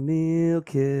 #1 meal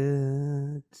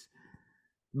kit.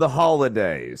 The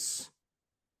holidays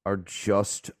are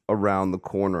just around the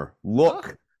corner.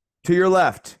 Look to your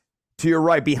left, to your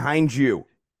right, behind you.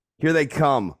 Here they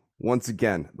come. Once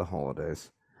again, the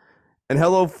holidays. And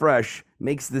HelloFresh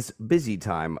makes this busy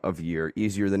time of year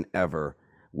easier than ever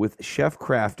with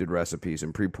chef-crafted recipes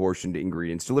and pre-portioned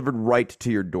ingredients delivered right to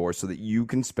your door so that you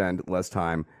can spend less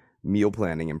time meal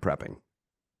planning and prepping.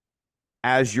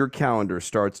 As your calendar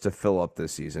starts to fill up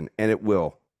this season, and it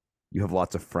will, you have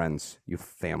lots of friends, you have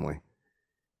family.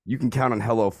 You can count on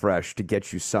HelloFresh to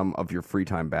get you some of your free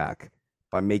time back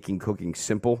by making cooking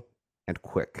simple and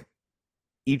quick.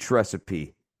 Each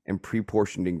recipe and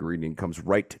pre-portioned ingredient comes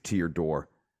right to your door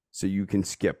so you can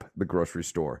skip the grocery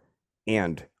store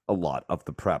and a lot of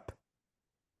the prep.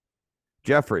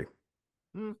 Jeffrey,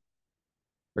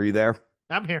 are you there?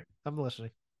 I'm here. I'm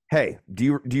listening. Hey,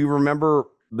 do you remember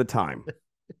the time?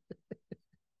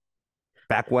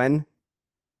 Back when?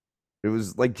 It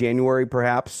was like January,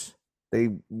 perhaps.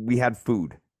 We had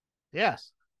food.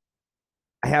 Yes.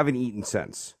 I haven't eaten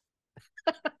since.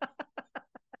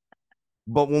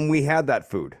 But when we had that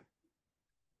food,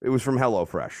 it was from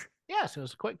HelloFresh. Yes, it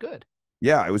was quite good.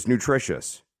 Yeah, it was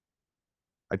nutritious.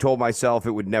 I told myself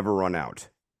it would never run out.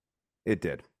 It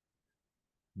did.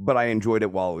 But I enjoyed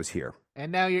it while it was here.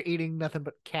 And now you're eating nothing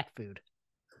but cat food.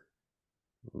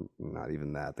 Not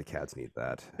even that. The cats need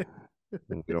that.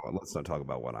 Let's not talk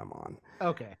about what I'm on.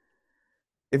 Okay.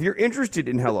 If you're interested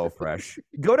in HelloFresh,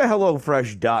 go to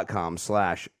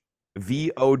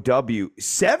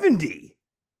HelloFresh.com/VOW70.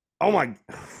 Oh my.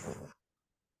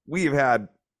 We have had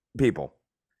people.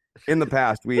 In the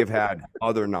past, we have had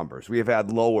other numbers. We have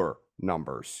had lower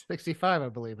numbers. 65, I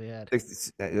believe we had.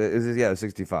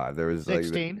 65. There was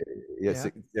 16.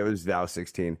 There was Vow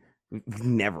 16. We've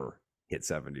never hit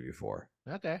 70 before.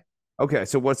 Okay. Okay,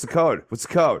 so what's the code?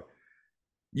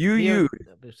 You use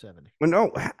 70. Well,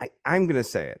 no, I'm gonna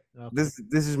say it. Okay.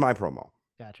 This is my promo.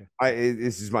 Gotcha.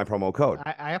 This is my promo code.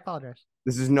 I apologize.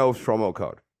 This is no promo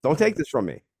code. Don't take this from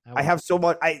me. I have so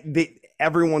much.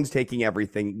 Everyone's taking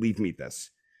everything. Leave me this.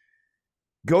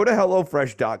 Go to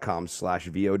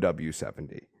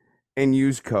HelloFresh.com/VOW70 and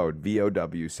use code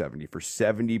VOW70 for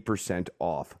 70%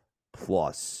 off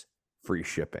plus free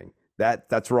shipping.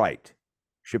 That's right.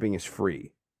 Shipping is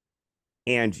free.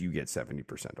 And you get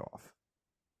 70% off.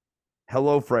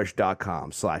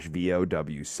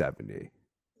 HelloFresh.com/VOW70.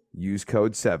 Use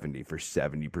code 70 for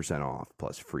 70% off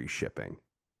plus free shipping.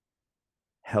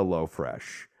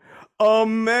 HelloFresh.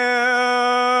 America's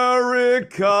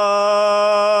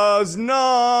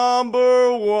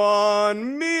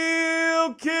 #1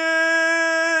 meal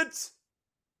kit.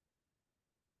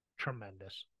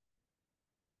 Tremendous.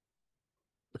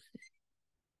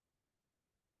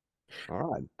 All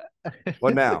right.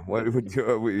 What now? What would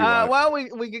you? Well,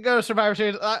 we could go to Survivor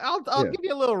Series. I'll give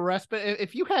you a little respite.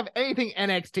 If you have anything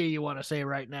NXT you want to say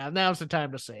right now, now's the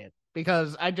time to say it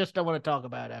because I just don't want to talk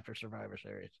about it after Survivor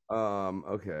Series.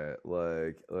 Okay.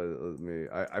 Let me.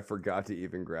 I forgot to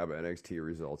even grab NXT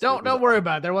results. Don't worry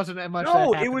about it. There wasn't that much.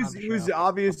 No, it was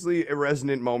obviously a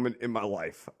resonant moment in my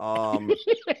life.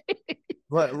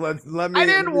 Let me. I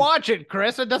didn't watch it,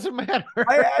 Chris. It doesn't matter.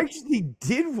 I actually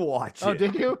did watch it. Oh,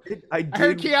 did you? I did. I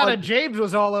heard Kiana James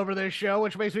was all over this show,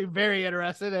 which makes me very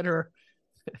interested in her.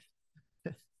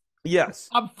 Yes.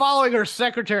 I'm following her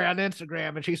secretary on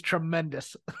Instagram, and she's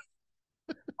tremendous.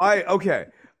 Okay.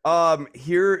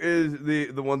 Here is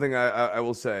the one thing I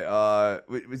will say.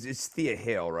 It's Thea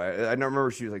Hale, right? I don't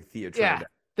remember she was like Thea. Yeah,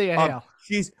 Thea Hale.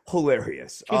 She's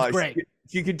hilarious. She's great.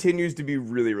 She continues to be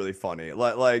really, really funny.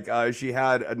 Like she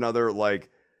had another like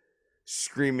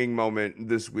screaming moment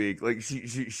this week. Like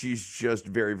she's just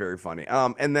very, very funny.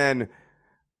 And then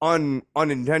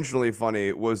unintentionally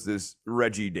funny was this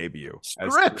Reggie debut.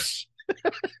 Scripps.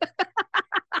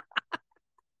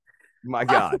 My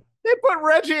God. They put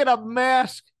Reggie in a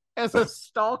mask as a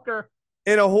stalker.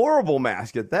 In a horrible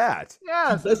mask at that.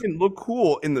 Yes. He doesn't look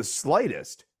cool in the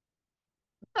slightest.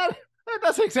 That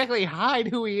doesn't exactly hide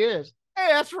who he is. Hey,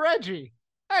 that's Reggie.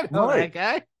 I know that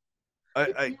guy. He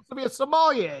used to be a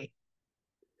sommelier.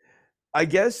 I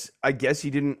guess he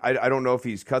didn't. I don't know if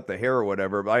he's cut the hair or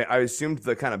whatever, but I assumed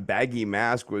the kind of baggy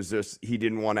mask was just he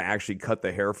didn't want to actually cut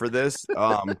the hair for this.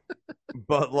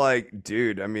 But like,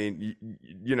 dude, I mean,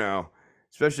 you know,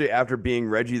 especially after being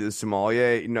Reggie the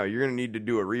sommelier, you're gonna need to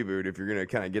do a reboot if you're gonna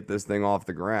kind of get this thing off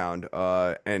the ground.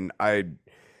 And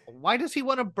why does he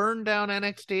want to burn down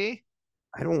NXT?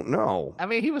 I don't know. I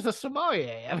mean, he was a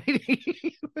sommelier. I mean,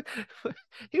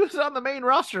 he was on the main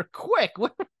roster quick. I,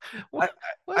 What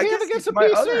I do you have guess against the my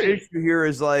other PC? issue here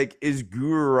is like, is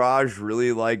Guru Raj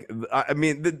really like? I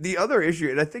mean, the other issue,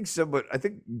 and I think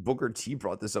Booker T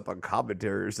brought this up on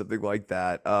commentary or something like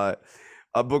that.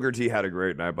 Booker T had a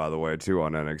great night, by the way, too,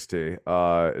 on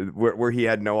NXT. Where he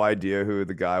had no idea who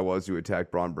the guy was who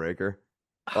attacked Braun Breaker.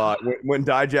 When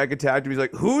Dijak attacked him, he's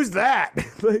like, "Who's that?"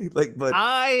 But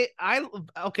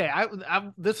Okay.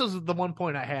 This is the one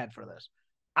point I had for this.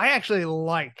 I actually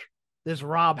like this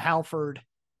Rob Halford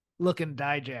looking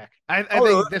Dijak. I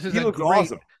think this is he a looks great.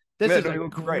 awesome. This Man, is no, he a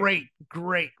looks great.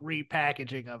 great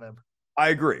repackaging of him. I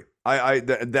agree.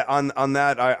 On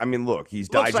that. I mean, look,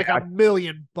 he's Looks like Dijak.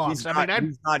 $1,000,000. I mean,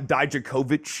 He's not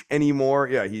Dijakovic anymore.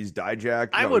 Yeah, he's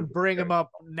Dijak. I No, would bring him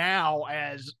up now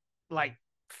as like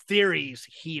Theory's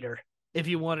heater if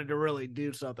you wanted to really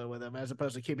do something with him, as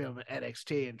opposed to keeping him in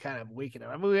NXT and kind of weaken him.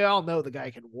 I mean, we all know the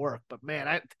guy can work, but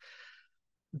man,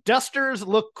 dusters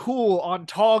look cool on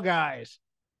tall guys,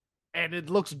 and it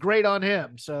looks great on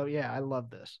him. So yeah, I love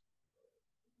this.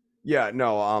 Yeah,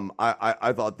 no,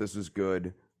 I thought this was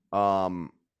good.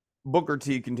 Booker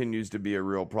T continues to be a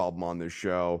real problem on this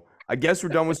show. I guess we're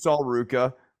done with Saul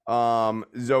Ruka.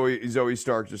 Zoe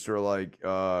Stark just sort of like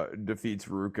defeats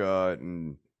Ruka,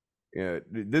 and yeah,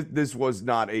 this was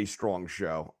not a strong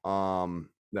show.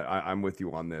 I'm with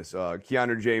you on this.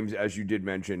 Keanu James, as you did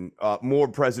mention, more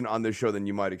present on this show than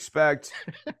you might expect.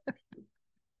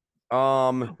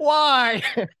 Why?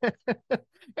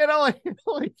 It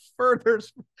only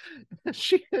furthers.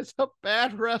 She is a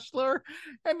bad wrestler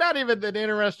and not even an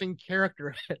interesting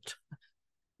character.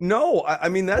 No, I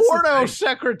mean that's Porno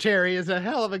secretary is a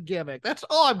hell of a gimmick. That's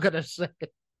all I'm gonna say.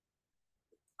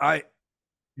 I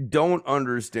don't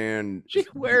understand. She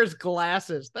wears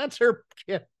glasses. That's her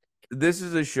gimmick. This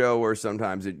is a show where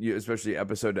sometimes, especially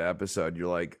episode to episode, you're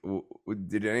like,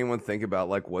 did anyone think about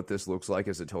like what this looks like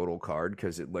as a total card?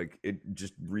 Because it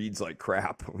just reads like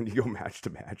crap when you go match to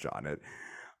match on it.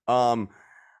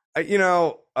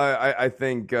 I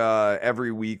think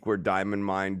every week where Diamond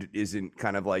Mine isn't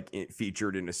kind of like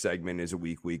featured in a segment is a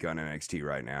week on NXT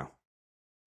right now.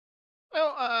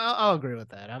 Well, I'll agree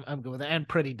with that. I'm good with that, and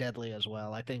Pretty Deadly as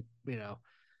well. I think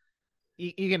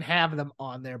you can have them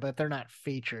on there, but if they're not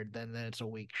featured, then it's a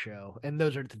weak show. And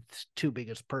those are the two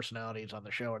biggest personalities on the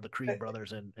show, are the Creed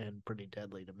brothers and Pretty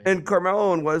Deadly to me. And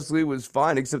Carmelo and Wesley was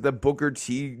fine, except that Booker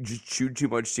T just chewed too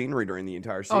much scenery during the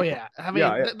entire season. Oh yeah, I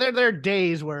mean, there are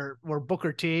days where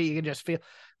Booker T, you can just feel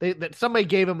that somebody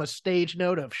gave him a stage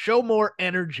note of show more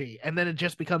energy, and then it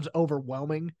just becomes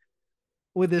overwhelming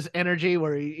with his energy,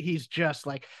 where he's just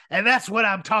like, and that's what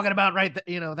I'm talking about, right?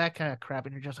 That kind of crap,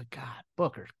 and you're just like, God,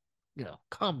 Booker,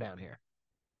 calm down here.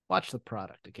 Watch the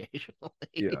product occasionally.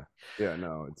 Yeah,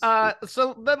 no.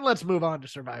 So then let's move on to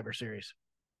Survivor Series.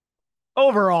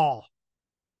 Overall,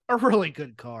 a really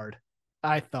good card,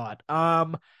 I thought.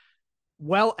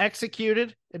 Well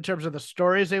executed in terms of the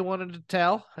stories they wanted to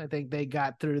tell. I think they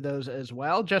got through those as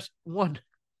well. Just one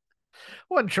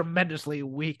tremendously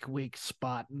weak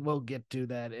spot, and we'll get to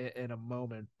that in a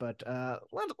moment. But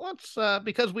let's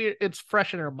because it's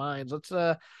fresh in our minds. Let's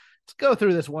go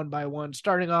through this one by one,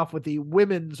 starting off with the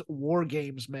women's War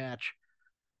Games match.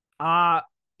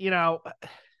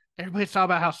 Everybody's talking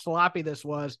about how sloppy this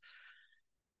was.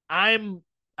 I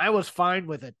was fine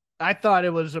with it. I thought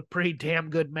it was a pretty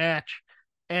damn good match.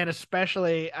 And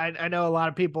especially, I know a lot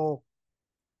of people,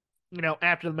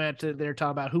 after the match, they're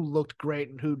talking about who looked great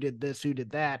and who did this, who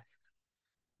did that.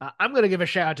 I'm going to give a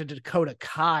shout out to Dakota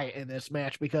Kai in this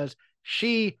match, because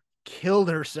she killed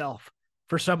herself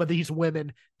for some of these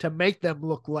women to make them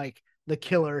look like the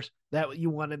killers that you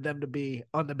wanted them to be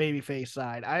on the babyface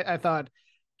side. I thought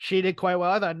she did quite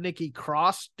well. I thought Nikki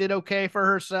Cross did okay for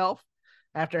herself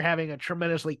after having a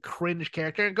tremendously cringe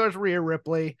character. And of course, Rhea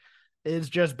Ripley is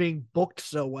just being booked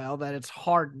so well that it's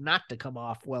hard not to come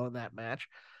off well in that match.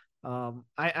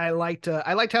 I liked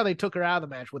how they took her out of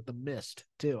the match with the mist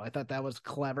too. I thought that was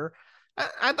clever.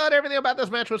 I thought everything about this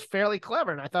match was fairly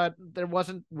clever, and I thought there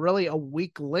wasn't really a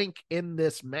weak link in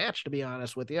this match, to be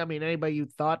honest with you. I mean, anybody you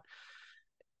thought,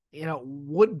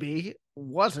 would be,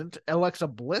 wasn't. Alexa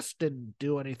Bliss didn't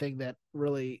do anything that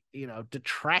really,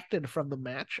 detracted from the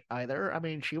match either. I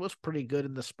mean, she was pretty good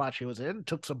in the spot she was in,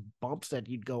 took some bumps that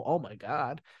you'd go, oh my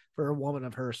God, for a woman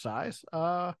of her size.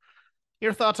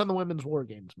 Your thoughts on the women's War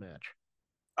Games match?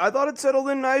 I thought it settled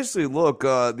in nicely. Look,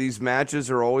 these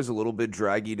matches are always a little bit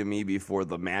draggy to me before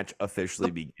the match officially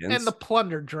begins. And the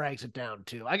plunder drags it down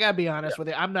too. I gotta be honest with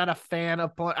you. I'm not a fan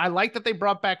of I like that they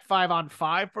brought back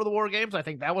 5-on-5 for the War Games. I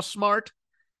think that was smart.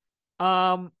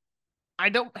 I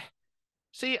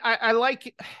See, I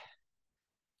like.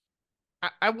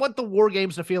 I want the war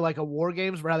games to feel like a war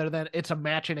games rather than it's a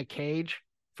match in a cage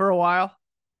for a while,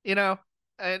 you know.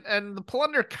 And the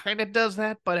plunder kind of does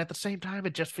that, but at the same time,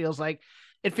 it just feels like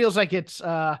it's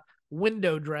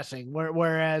window dressing.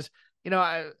 Whereas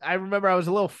I remember I was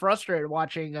a little frustrated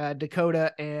watching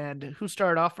Dakota and who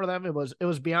started off for them. It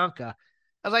was Bianca.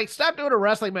 I was like, stop doing a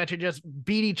wrestling match and just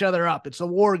beat each other up. It's the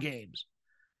war games.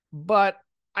 But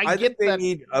I I think get they that.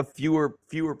 need a fewer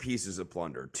pieces of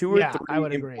plunder. Two or Yeah, I three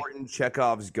would agree. important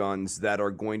Chekhov's guns that are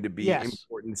going to be Yes.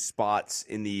 important spots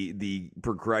in the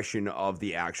progression of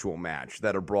the actual match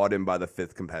that are brought in by the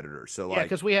fifth competitor. So Yeah, like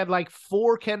because we had like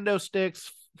 4 kendo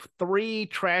sticks, 3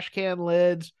 trash can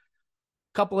lids,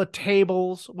 couple of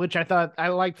tables, which I thought I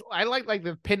liked. I liked like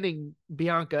the pinning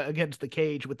Bianca against the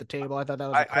cage with the table. I thought that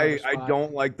was a clever I spot.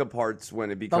 don't like the parts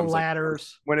when it The becomes like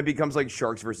ladders. when it becomes like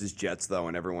Sharks versus Jets though,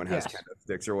 and everyone has Yes. kendo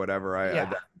sticks or whatever.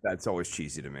 Yeah. That's always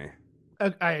cheesy to me.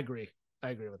 I agree. I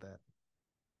agree with that.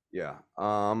 Yeah.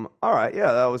 All right.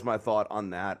 Yeah, that was my thought on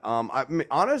that. I mean,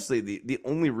 honestly, the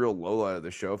only real low light of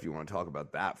the show, if you want to talk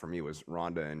about that, for me was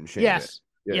Ronda and Shayna. Yes.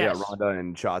 Yeah, Yes. yeah, Ronda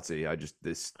and Shotzi.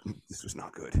 This was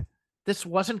not good. This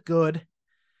wasn't good.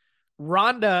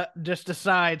 Ronda just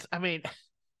decides. I mean,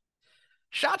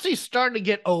 Shotzi's starting to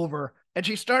get over, and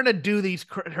she's starting to do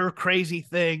her crazy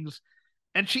things,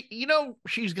 and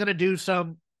she's gonna do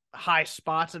some high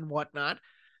spots and whatnot.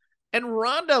 And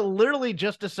Ronda literally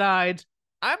just decides,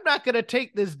 I'm not going to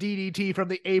take this DDT from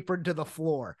the apron to the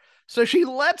floor. So she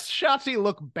lets Shotzi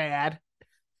look bad.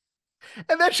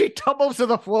 And then she tumbles to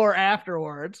the floor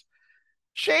afterwards.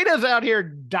 Shayna's out here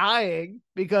dying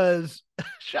because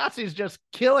Shotzi's just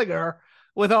killing her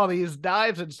with all these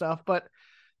dives and stuff. But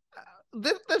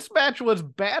this match was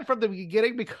bad from the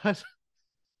beginning because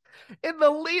in the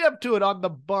lead up to it on the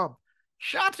bump,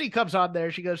 Shotzi comes on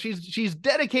there. She goes, she's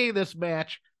dedicating this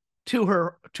match to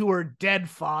her dead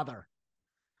father.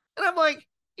 And I'm like,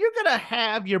 you're gonna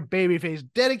have your babyface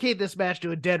dedicate this match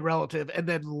to a dead relative and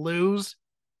then lose?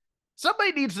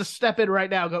 Somebody needs to step in right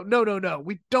now and go, no,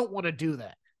 we don't want to do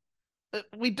that.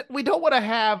 We don't want to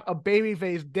have a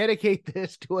babyface dedicate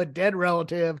this to a dead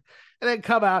relative and then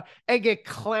come out and get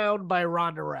clowned by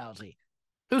Ronda Rousey,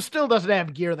 who still doesn't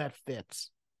have gear that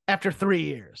fits after 3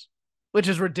 years, which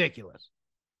is ridiculous.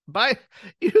 You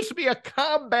used to be a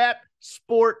combat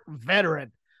sport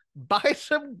veteran. Buy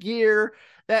some gear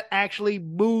that actually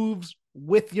moves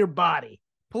with your body,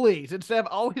 please, instead of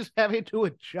always having to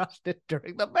adjust it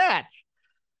during the match.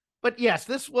 But yes,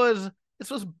 this was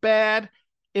bad.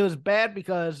 It was bad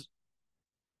because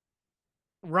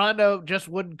Ronda just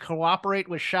wouldn't cooperate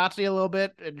with Shotzi a little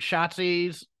bit, and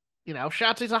Shotzi's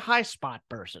a high spot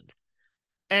person,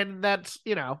 and that's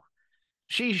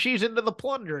she's into the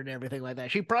plunder and everything like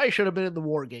that. She probably should have been in the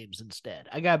war games instead.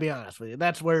 I gotta be honest with you.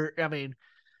 That's where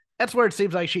it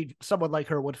seems like someone like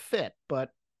her would fit, but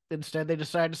instead they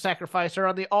decided to sacrifice her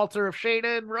on the altar of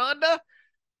Shayna and Ronda,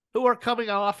 who are coming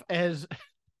off as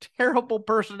terrible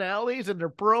personalities in their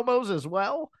promos as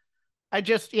well.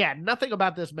 Nothing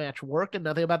about this match worked, and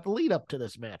nothing about the lead up to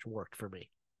this match worked for me.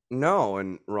 No,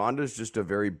 and Ronda's just a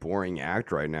very boring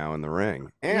act right now in the ring,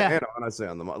 and honestly,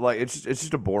 on the it's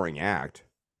just a boring act.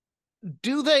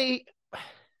 Do they?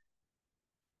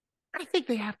 I think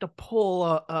they have to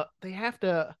pull they have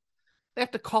to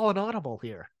call an audible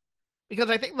here, because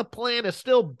I think the plan is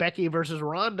still Becky versus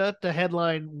Ronda to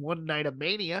headline one night of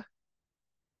Mania.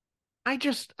 I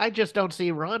just don't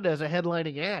see Ronda as a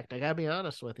headlining act. I gotta be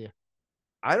honest with you.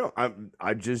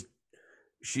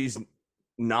 She's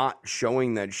not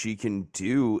showing that she can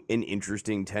do an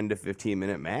interesting 10 to 15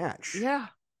 minute match. Yeah.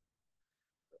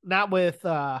 Not with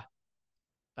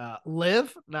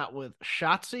Liv, not with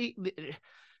Shotzi.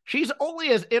 She's only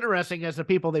as interesting as the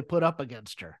people they put up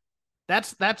against her.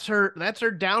 That's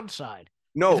her downside.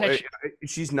 No,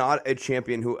 she's not a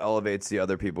champion who elevates the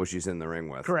other people she's in the ring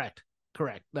with. Correct.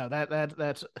 No,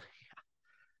 that's.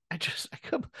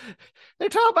 They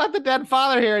talk about the dead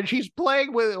father here, and she's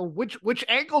playing with which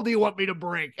angle do you want me to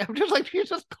bring? I'm just like, she's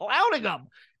just clowning him.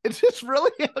 Is this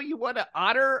really how you want to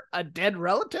honor a dead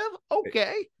relative?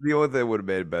 Okay. The only thing would have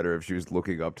made it better if she was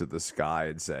looking up to the sky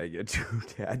and saying it to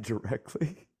Dad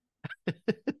directly.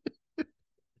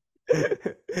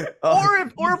 Or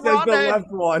if Ronda the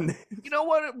left one. You know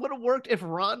what? It would have worked if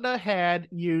Ronda had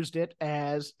used it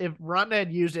and says,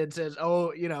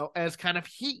 as kind of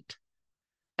heat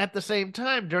at the same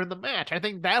time during the match. I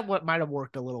think that might have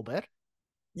worked a little bit.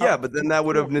 Yeah, but then that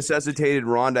would have necessitated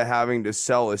Ronda having to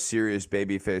sell a serious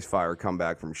babyface fire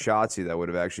comeback from Shotzi that would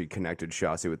have actually connected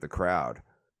Shotzi with the crowd.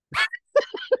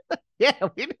 Yeah,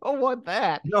 we don't want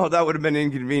that. No, that would have been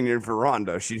inconvenient for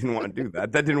Ronda. She didn't want to do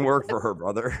that. That didn't work for her,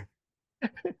 brother.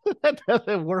 That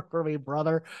doesn't work for me,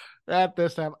 brother. At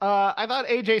this time, I thought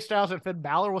AJ Styles and Finn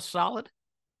Balor was solid.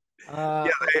 Yeah,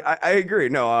 I agree.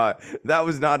 No, that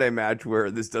was not a match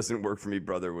where "this doesn't work for me,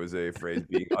 brother" was a phrase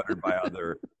being uttered by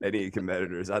other any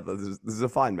competitors. I thought this is a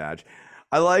fine match.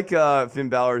 I like Finn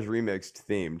Balor's remixed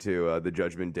theme to the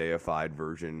Judgment Deified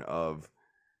version of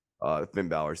Finn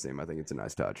Balor's theme. I think it's a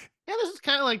nice touch. Yeah, this is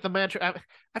kind of like the match.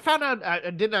 I found out.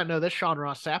 I did not know this. Sean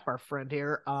Ross Sapp, our friend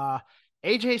here.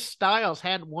 AJ Styles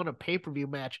hadn't won a pay per view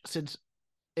match since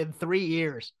in 3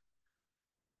 years.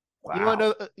 Wow.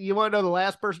 You want to know the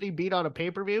last person he beat on a pay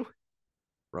per view?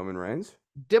 Roman Reigns?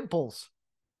 Dimples.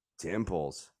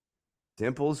 Dimples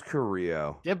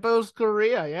Carrillo. Dimples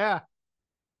Korea, yeah.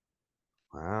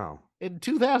 Wow. In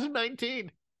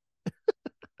 2019.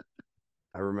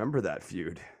 I remember that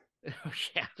feud.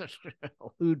 Yeah,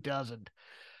 who doesn't?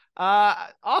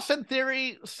 Austin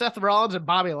Theory, Seth Rollins, and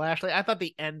Bobby Lashley. I thought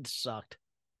the end sucked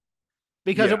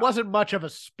because it wasn't much of a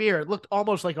spear. It looked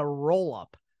almost like a roll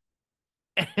up.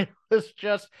 It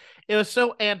was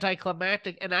so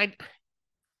anticlimactic. And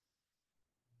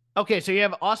okay, so you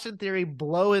have Austin Theory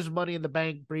blow his Money in the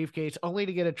Bank briefcase only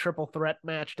to get a triple threat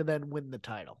match to then win the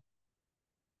title.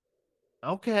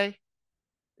 Okay.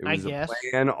 It was I guess. a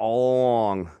plan all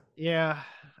along. Yeah,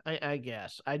 I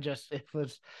guess.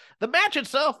 The match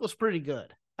itself was pretty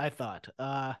good, I thought.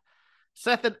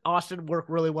 Seth and Austin work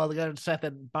really well together, and Seth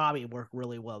and Bobby work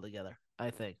really well together, I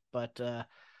think. But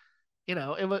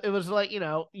it was like,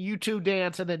 you two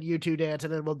dance and then you two dance,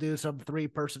 and then we'll do some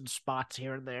 3-person spots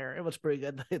here and there. It was pretty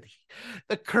good.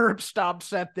 The curb stomp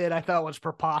Seth did, I thought was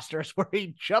preposterous, where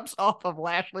he jumps off of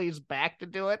Lashley's back to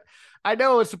do it. I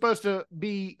know it's supposed to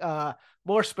be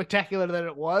more spectacular than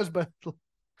it was, but it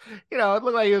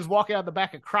looked like he was walking on the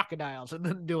back of crocodiles and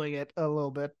then doing it a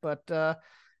little bit. But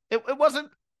it wasn't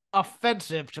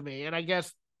offensive to me, and I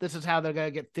guess this is how they're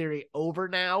gonna get Theory over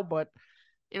now. But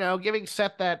giving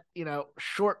Seth that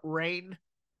short reign,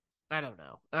 I don't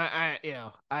know.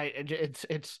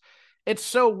 It's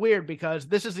so weird because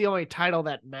this is the only title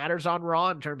that matters on Raw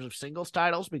in terms of singles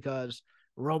titles, because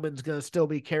Roman's gonna still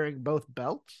be carrying both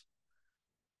belts.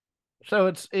 So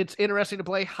it's interesting to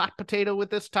play hot potato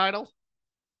with this title,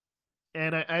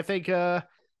 and I think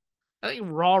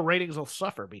Raw ratings will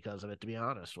suffer because of it, to be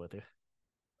honest with you.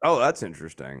 Oh, that's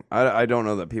interesting. I don't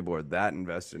know that people are that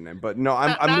invested in it, but no,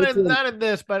 I'm not in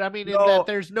this, but I mean, in that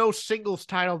there's no singles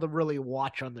title to really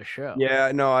watch on the show.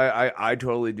 Yeah, no, I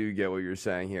totally do get what you're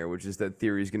saying here, which is that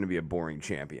Theory is going to be a boring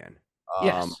champion.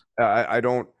 Yes. I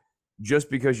don't, just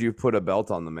because you put a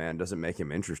belt on the man doesn't make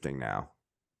him interesting now.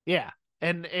 Yeah,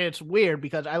 and it's weird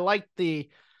because I like the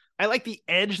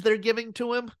edge they're giving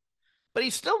to him, but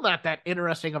he's still not that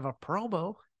interesting of a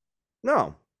promo.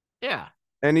 No. Yeah.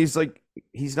 And he's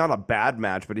not a bad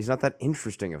match, but he's not that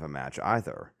interesting of a match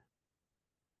either.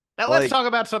 Now let's talk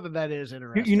about something that is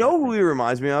interesting. You know who he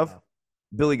reminds me of?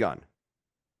 Billy Gunn.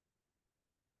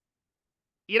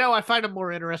 I find him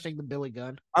more interesting than Billy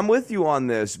Gunn. I'm with you on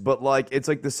this, but it's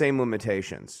like the same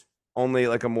limitations, only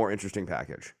like a more interesting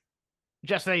package.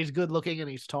 Just that he's good looking and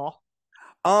he's tall.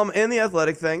 And the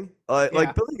athletic thing,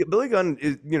 like Billy Gunn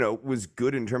is, was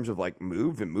good in terms of like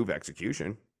move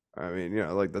execution. I mean,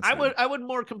 that's. I would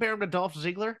more compare him to Dolph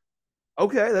Ziggler.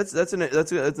 Okay, that's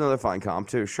another fine comp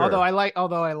too. Sure. Although I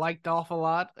like Dolph a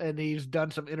lot, and he's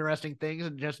done some interesting things,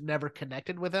 and just never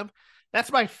connected with him.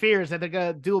 That's my fear, is that they're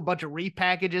gonna do a bunch of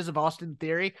repackages of Austin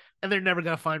Theory, and they're never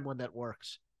gonna find one that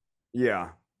works. Yeah.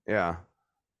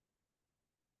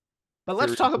 But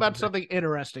let's talk about something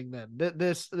interesting then.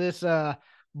 This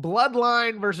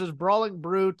Bloodline versus Brawling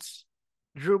Brutes,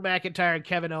 Drew McIntyre and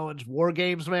Kevin Owens War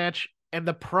Games match, and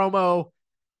the promo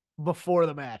before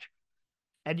the match.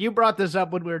 And you brought this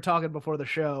up when we were talking before the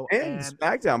show. And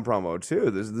SmackDown promo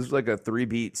too. This is like a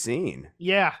 3-beat scene.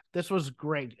 Yeah, this was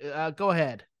great. Go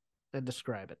ahead and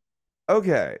describe it.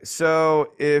 Okay,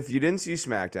 so if you didn't see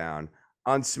SmackDown,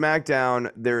 on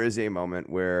SmackDown, there is a moment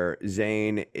where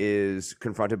Zayn is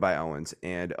confronted by Owens,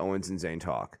 and Owens and Zayn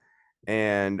talk.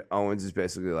 And Owens is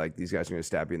basically like, these guys are going to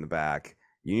stab you in the back.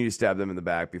 You need to stab them in the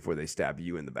back before they stab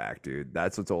you in the back, dude.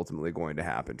 That's what's ultimately going to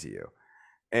happen to you.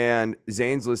 And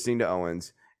Zayn's listening to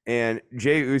Owens, and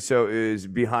Jey Uso is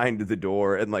behind the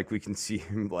door, and we can see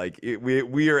him.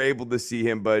 We are able to see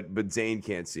him, but Zayn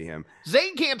can't see him.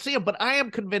 Zayn can't see him, but I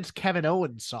am convinced Kevin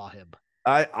Owens saw him.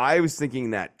 I was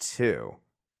thinking that too.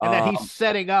 And that he's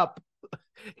setting up.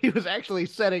 He was actually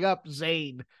setting up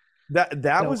Zayn.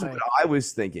 That was what I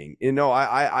was thinking.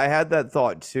 I had that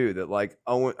thought too. That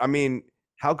Owen. I mean,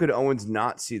 how could Owens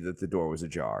not see that the door was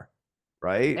ajar?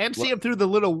 right? And see him through the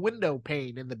little window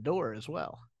pane in the door as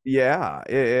well.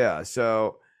 Yeah.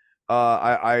 So,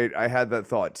 I had that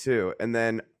thought too, and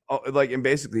then and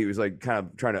basically he was like kind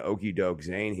of trying to okey doke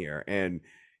Zayn here, and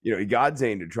he got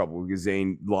Zayn into trouble because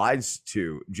Zayn lies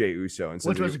to Jey Uso and says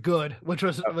Which was good. Which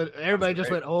was everybody just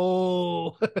went,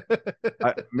 oh.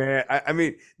 I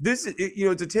mean, it's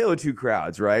a tale of two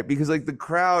crowds, right? Because like the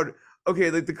crowd,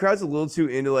 okay, like the crowd's a little too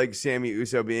into like Sammy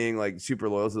Uso being like super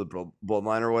loyal to the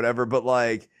bloodline or whatever, but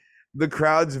like the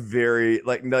crowd's very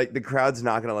like the crowd's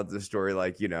not gonna let the story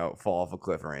fall off a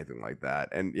cliff or anything like that.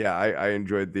 And yeah, I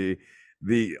enjoyed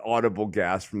the audible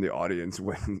gasp from the audience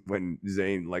when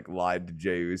Zayn like lied to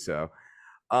Jey Uso.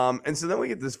 And so then we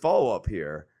get this follow up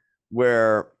here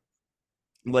where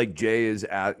like Jay is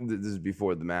this is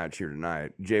before the match here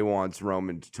tonight. Jay wants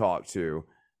Roman to talk to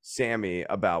Sammy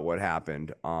about what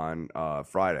happened on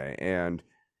Friday, and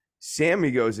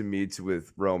Sammy goes and meets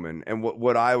with Roman. And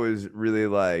what I was really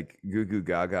like goo goo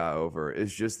gaga over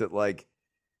is just that like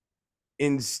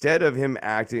instead of him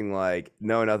acting like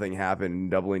no nothing happened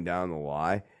and doubling down the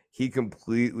lie, he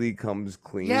completely comes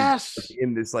clean. Yes,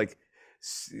 in this like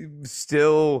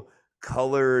still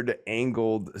colored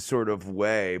angled sort of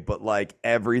way, but like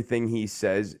everything he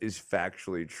says is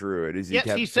factually true. It is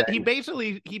he said he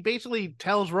basically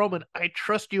tells Roman, I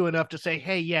trust you enough to say,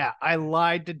 hey, yeah, I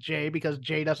lied to Jay because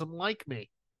Jay doesn't like me.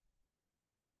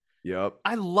 Yep.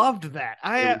 I loved that.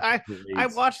 I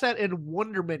watched that in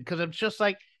wonderment because I'm just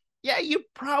like, yeah, you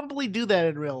probably do that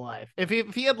in real life. If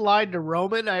he had lied to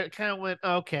Roman, I kind of went,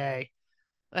 okay.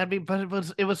 I mean, but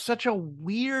it was such a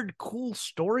weird, cool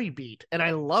story beat, and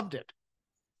I loved it.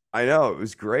 I know, it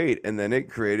was great, and then it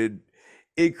created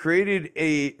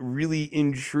a really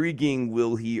intriguing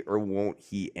will he or won't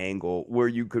he angle where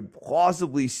you could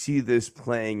possibly see this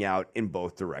playing out in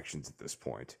both directions at this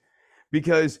point,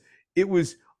 because it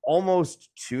was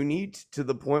almost too neat to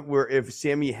the point where if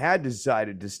Sammy had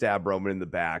decided to stab Roman in the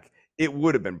back, it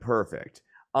would have been perfect.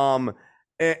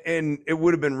 And it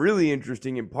would have been really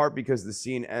interesting in part because the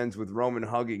scene ends with Roman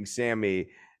hugging Sammy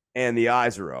and the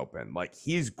eyes are open. Like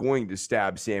he's going to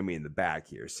stab Sammy in the back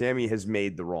here. Sammy has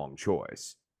made the wrong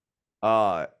choice.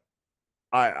 I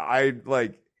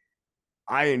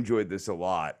enjoyed this a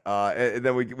lot. And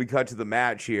then we cut to the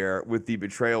match here with the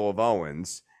betrayal of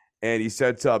Owens, and he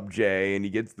sets up Jay and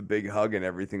he gets the big hug and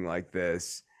everything like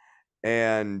this.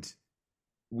 And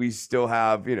we still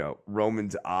have,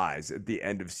 Roman's eyes at the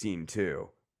end of scene 2,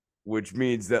 which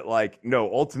means that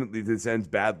ultimately this ends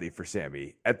badly for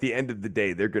Sammy. At the end of the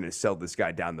day, they're going to sell this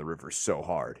guy down the river so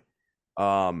hard.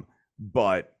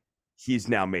 But he's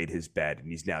now made his bed and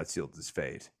he's now sealed his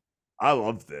fate. I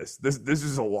love this. This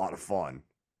is a lot of fun.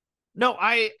 No,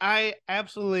 I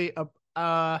absolutely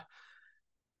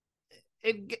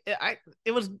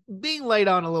it was being laid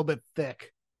on a little bit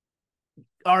thick,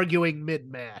 arguing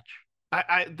mid match.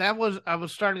 I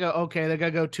was starting to go, okay, they're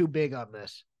gonna go too big on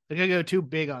this. They're gonna go too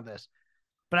big on this.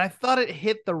 But I thought it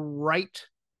hit the right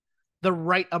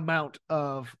amount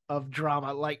of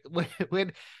drama. Like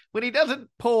when he doesn't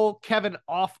pull Kevin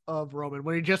off of Roman,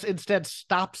 when he just instead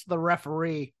stops the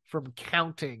referee from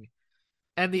counting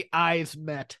and the eyes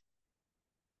met.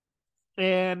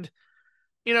 And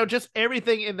just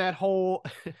everything in that whole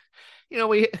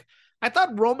I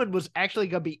thought Roman was actually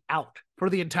going to be out for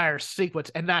the entire sequence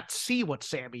and not see what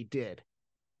Sammy did.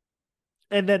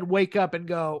 And then wake up and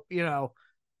go,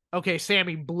 okay,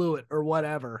 Sammy blew it or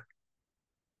whatever.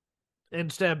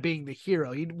 Instead of being the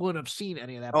hero, he wouldn't have seen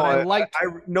any of that. But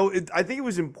I think it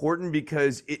was important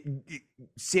because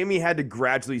Sammy had to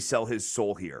gradually sell his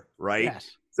soul here, right? Yes.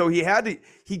 So he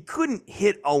couldn't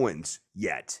hit Owens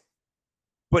yet.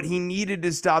 But he needed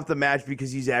to stop the match because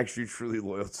he's actually truly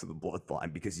loyal to the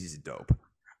bloodline because he's a dope.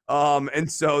 And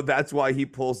so that's why he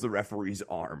pulls the referee's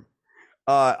arm.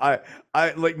 That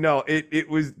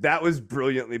was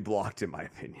brilliantly blocked in my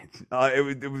opinion.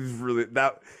 It was really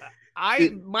that.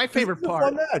 My favorite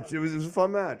part. It was a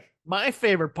fun match. My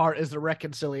favorite part is the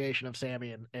reconciliation of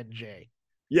Sammy and Jay.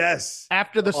 Yes.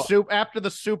 After the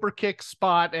super kick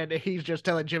spot, and he's just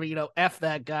telling Jimmy, F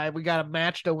that guy. We got a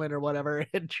match to win or whatever.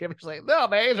 And Jimmy's like, no,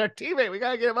 man, he's our teammate. We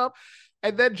gotta get him up.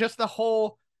 And then just the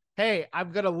whole, hey,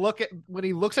 I'm gonna look at when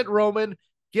he looks at Roman,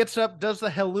 gets up, does the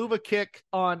Helluva kick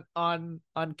on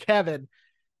Kevin,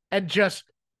 and just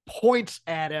points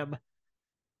at him.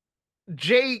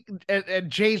 Jay and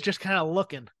Jay's just kind of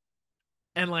looking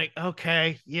and like,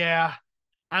 okay, yeah,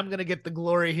 I'm gonna get the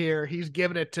glory here. He's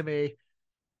giving it to me.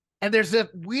 And there's a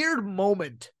weird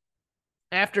moment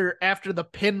after the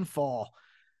pinfall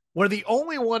where the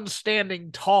only one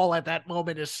standing tall at that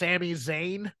moment is Sami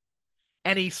Zayn,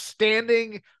 and he's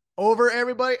standing over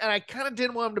everybody. And I kind of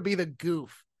didn't want him to be the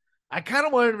goof. I kind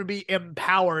of wanted him to be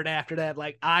empowered after that.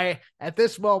 Like at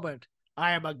this moment,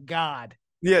 I am a god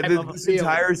Yeah, type of a this feeling.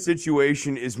 entire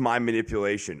situation is my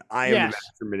manipulation. I am the Yes,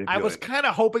 master I was manipulator. kind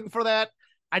of hoping for that.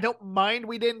 I don't mind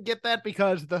we didn't get that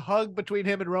because the hug between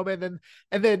him and Roman,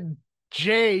 and then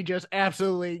Jay just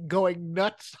absolutely going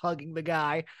nuts hugging the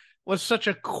guy was such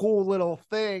a cool little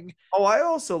thing. Oh, I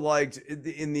also liked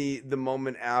in the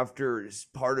moment after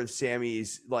part of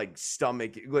Sammy's like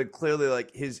stomach, like clearly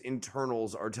like his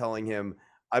internals are telling him,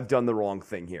 "I've done the wrong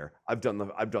thing here. I've done the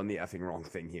effing wrong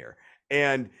thing here."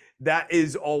 And that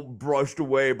is all brushed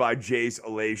away by Jay's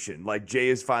elation. Like Jay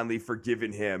has finally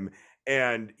forgiven him,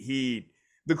 and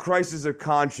the crisis of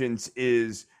conscience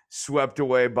is swept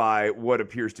away by what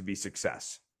appears to be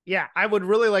success. Yeah, I would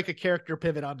really like a character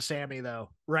pivot on Sammy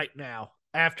though, right now.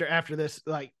 After this,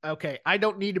 like, okay, I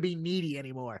don't need to be needy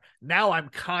anymore. Now I'm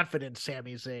confident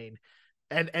Sami Zayn.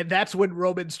 And that's when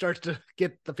Roman starts to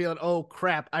get the feeling, oh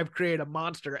crap, I've created a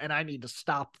monster and I need to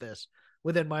stop this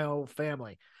within my own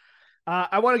family.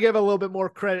 I want to give a little bit more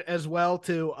credit as well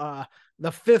to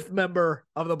the fifth member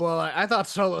of the Bloodline. I thought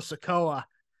Solo Sikoa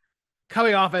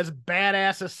coming off as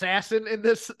badass assassin in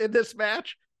this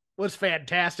match was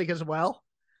fantastic as well.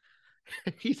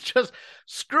 He's just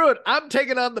screw it. I'm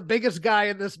taking on the biggest guy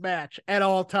in this match at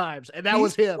all times, and that He's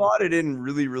was him. slotted in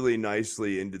really, really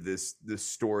nicely into this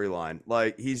storyline.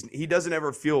 Like he doesn't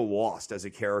ever feel lost as a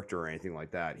character or anything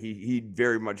like that. He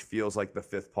very much feels like the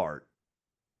fifth part.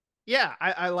 Yeah,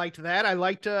 I liked that. I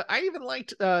even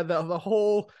liked the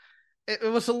whole. It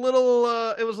was a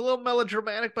little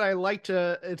melodramatic, but I liked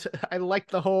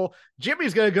the whole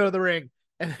Jimmy's gonna go to the ring,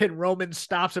 and then Roman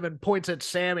stops him and points at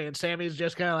Sammy, and Sammy's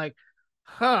just kind of like,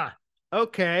 huh,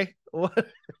 okay, whatever.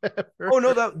 Oh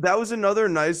no, that was another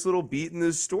nice little beat in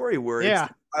this story where it's Yeah,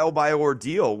 trial by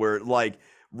ordeal, where like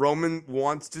Roman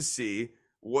wants to see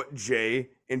what Jay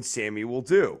and Sammy will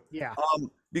do. yeah.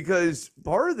 Because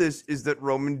part of this is that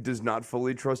Roman does not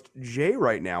fully trust Jay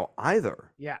right now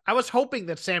either. Yeah, I was hoping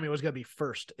that Sammy was going to be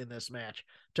first in this match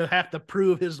to have to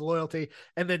prove his loyalty,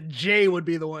 and then Jay would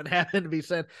be the one having to be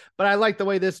sent. But I like the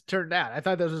way this turned out. I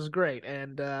thought this was great,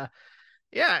 and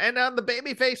yeah. And on the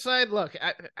babyface side, look,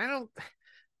 I don't.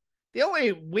 The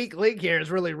only weak link here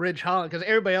is really Ridge Holland because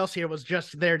everybody else here was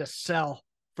just there to sell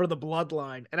for the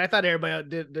bloodline, and I thought everybody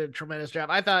did a tremendous job.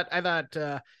 I thought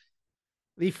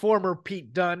the former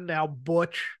Pete Dunne, now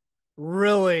Butch,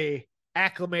 really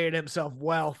acclimated himself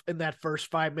well in that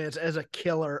first 5 minutes as a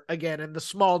killer again, and the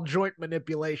small joint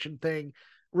manipulation thing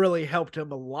really helped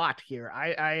him a lot here.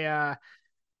 God,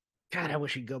 I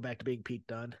wish he'd go back to being Pete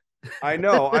Dunne. I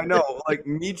know. Like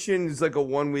Michin is like a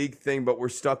 1 week thing, but we're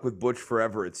stuck with Butch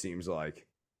forever, it seems like.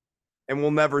 And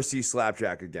we'll never see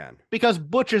Slapjack again. Because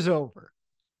Butch is over.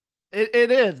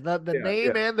 It is the Yeah,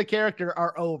 name yeah. and the character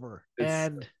are over, It's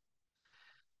and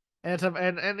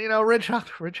you know Rich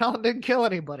Holland didn't kill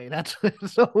anybody. That's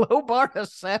it's a low bar to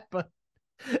set, but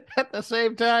at the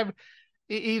same time,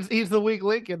 he's the weak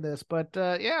link in this. But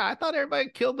yeah, I thought everybody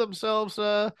killed themselves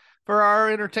for our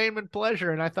entertainment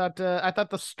pleasure, and I thought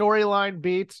the storyline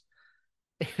beats.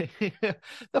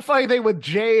 The funny thing with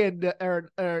Jay and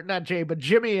or not Jay, but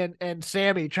Jimmy and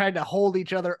Sammy trying to hold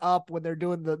each other up when they're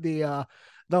doing the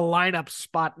lineup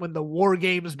spot when the war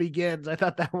games begins. I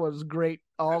thought that was great.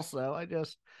 Also,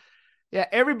 yeah,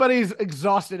 everybody's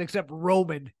exhausted except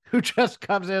Roman, who just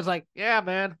comes in and is like, yeah,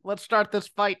 man, let's start this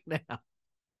fight now.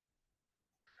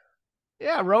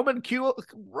 Yeah, Roman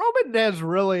has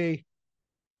really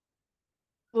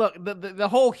look the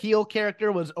whole heel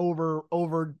character was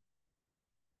overbearing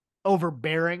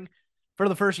for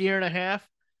the first year and a half,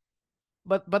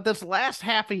 but this last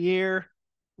half a year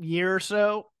or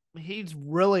so, he's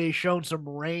really shown some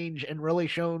range and really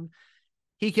shown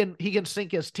he can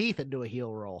sink his teeth into a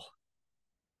heel role.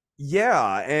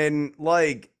 yeah, and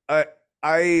like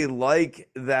I like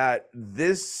that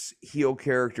this heel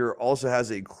character also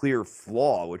has a clear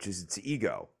flaw, which is its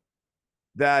ego.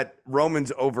 That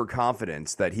Roman's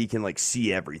overconfidence that he can like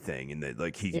see everything and that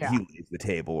like Yeah, he leaves the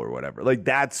table or whatever. Like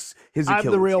that's his I'm the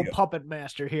Achilles real heel. puppet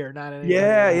master here, not anybody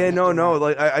Yeah, yeah, else. no, Yeah. no.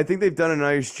 Like I think they've done a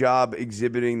nice job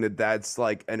exhibiting that that's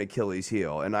like an Achilles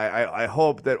heel, and I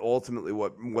hope that ultimately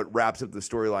what wraps up the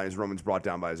storyline is Roman's brought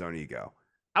down by his own ego.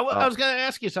 I Uh, was going to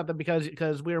ask you something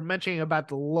because we were mentioning about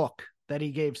the look that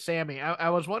he gave Sammy. I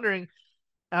was wondering,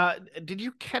 did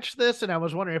you catch this? And I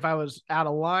was wondering if I was out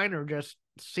of line or just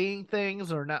seeing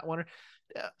things or not wondering.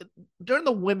 Uh, During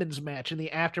the women's match in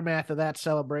the aftermath of that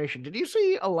celebration, did you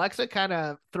see Alexa kind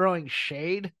of throwing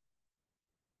shade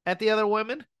at the other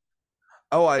women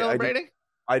oh, celebrating?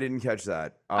 I didn't catch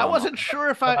that. I wasn't sure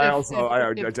if I if also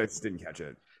I just didn't catch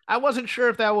it. I wasn't sure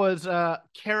if that was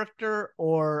character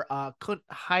or couldn't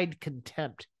hide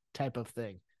contempt type of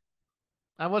thing.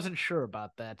 I wasn't sure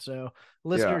about that. So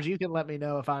listeners, you can let me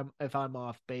know if I'm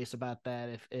off base about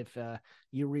that if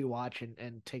you rewatch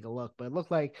and take a look. But it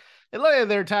looked like there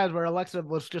were times where Alexa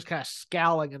was just kind of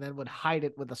scowling and then would hide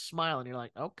it with a smile, and you're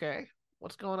like, okay,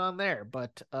 what's going on there?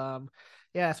 But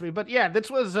this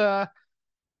was a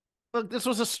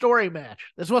story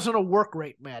match. This wasn't a work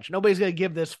rate match. Nobody's going to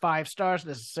give this 5 stars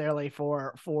necessarily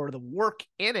for the work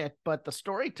in it, but the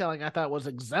storytelling I thought was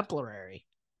exemplary.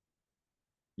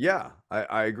 Yeah,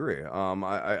 I agree.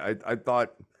 I thought,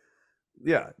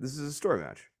 this is a story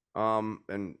match.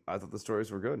 And I thought the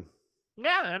stories were good.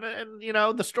 Yeah, and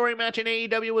the story match in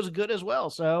AEW was good as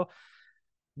well. So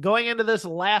going into this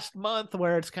last month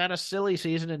where it's kind of silly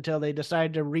season until they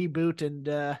decide to reboot and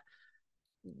the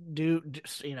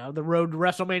road to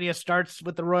WrestleMania starts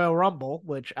with the Royal Rumble,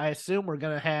 which I assume we're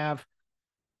going to have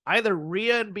either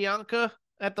Rhea and Bianca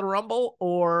at the Rumble,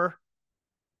 or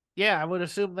I would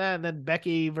assume that, and then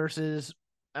Becky versus,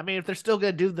 if they're still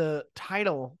going to do the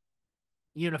title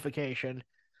unification,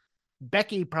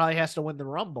 Becky probably has to win the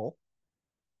Rumble,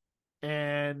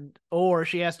 or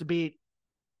she has to beat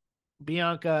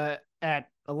Bianca at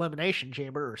Elimination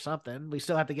Chamber or something. We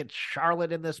still have to get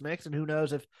Charlotte in this mix, and who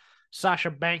knows if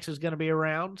Sasha Banks is going to be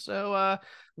around. So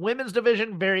women's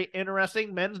division, very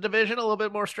interesting. Men's division, a little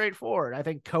bit more straightforward. I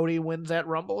think Cody wins that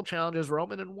Rumble, challenges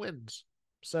Roman, and wins.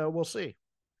 So we'll see.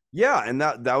 Yeah, and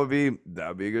that would be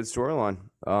a good storyline.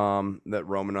 That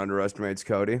Roman underestimates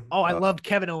Cody. Oh, I loved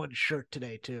Kevin Owens' shirt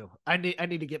today too. I need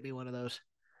to get me one of those.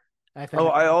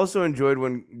 I also enjoyed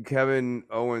when Kevin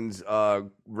Owens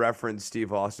referenced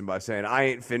Steve Austin by saying, "I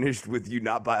ain't finished with you,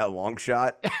 not by a long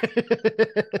shot."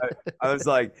 I was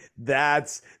like,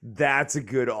 "That's a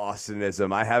good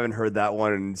Austinism. I haven't heard that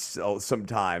one in some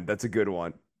time. That's a good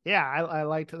one." Yeah, I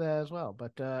liked that as well.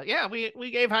 But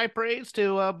we gave high praise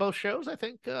to both shows. I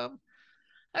think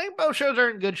both shows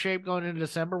are in good shape going into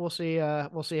December. We'll see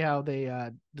how they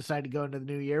decide to go into the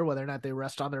new year, whether or not they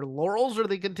rest on their laurels or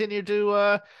they continue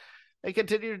to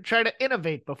try to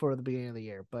innovate before the beginning of the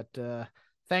year. But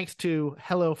thanks to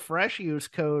HelloFresh, use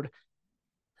code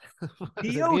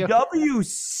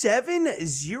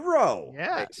DOW70.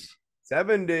 Yes.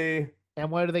 70. And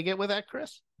what do they get with that,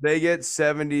 Chris? They get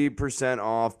 70%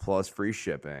 off plus free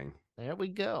shipping. There we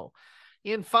go.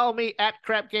 You can follow me at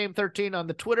CrapGame13 on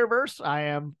the Twitterverse. I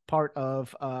am part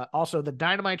of also the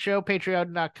Dynamite Show,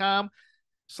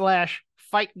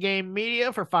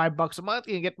 patreon.com/FightGameMedia for $5 a month.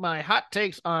 You can get my hot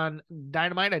takes on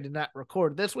Dynamite. I did not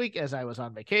record this week as I was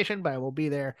on vacation, but I will be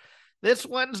there this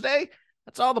Wednesday.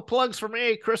 That's all the plugs for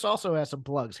me. Chris also has some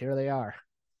plugs. Here they are.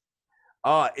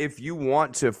 If you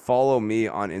want to follow me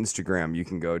on Instagram, you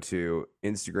can go to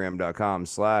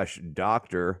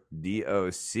Instagram.com/Dr.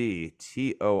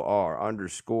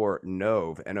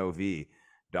 DOCTOR_Nov NOV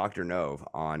Dr. Nov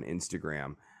on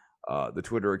Instagram. The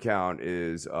Twitter account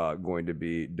is going to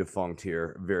be defunct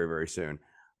here very, very soon.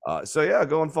 So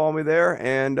go and follow me there.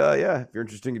 And if you're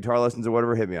interested in guitar lessons or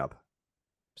whatever, hit me up.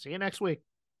 See you next week.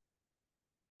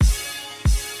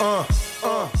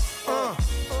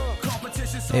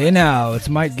 Hey now, it's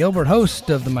Mike Gilbert, host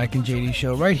of the Mike and JD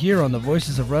Show, right here on the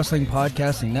Voices of Wrestling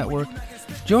Podcasting Network.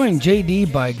 Join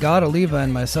JD by God Oliva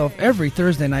and myself every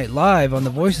Thursday night live on the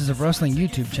Voices of Wrestling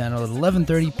YouTube channel at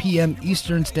 11:30 p.m.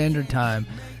 Eastern Standard Time,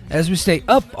 as we stay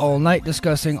up all night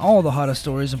discussing all the hottest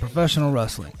stories in professional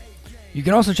wrestling. You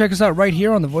can also check us out right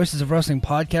here on the Voices of Wrestling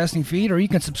Podcasting feed, or you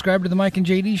can subscribe to the Mike and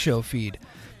JD Show feed.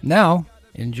 Now,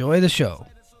 enjoy the show.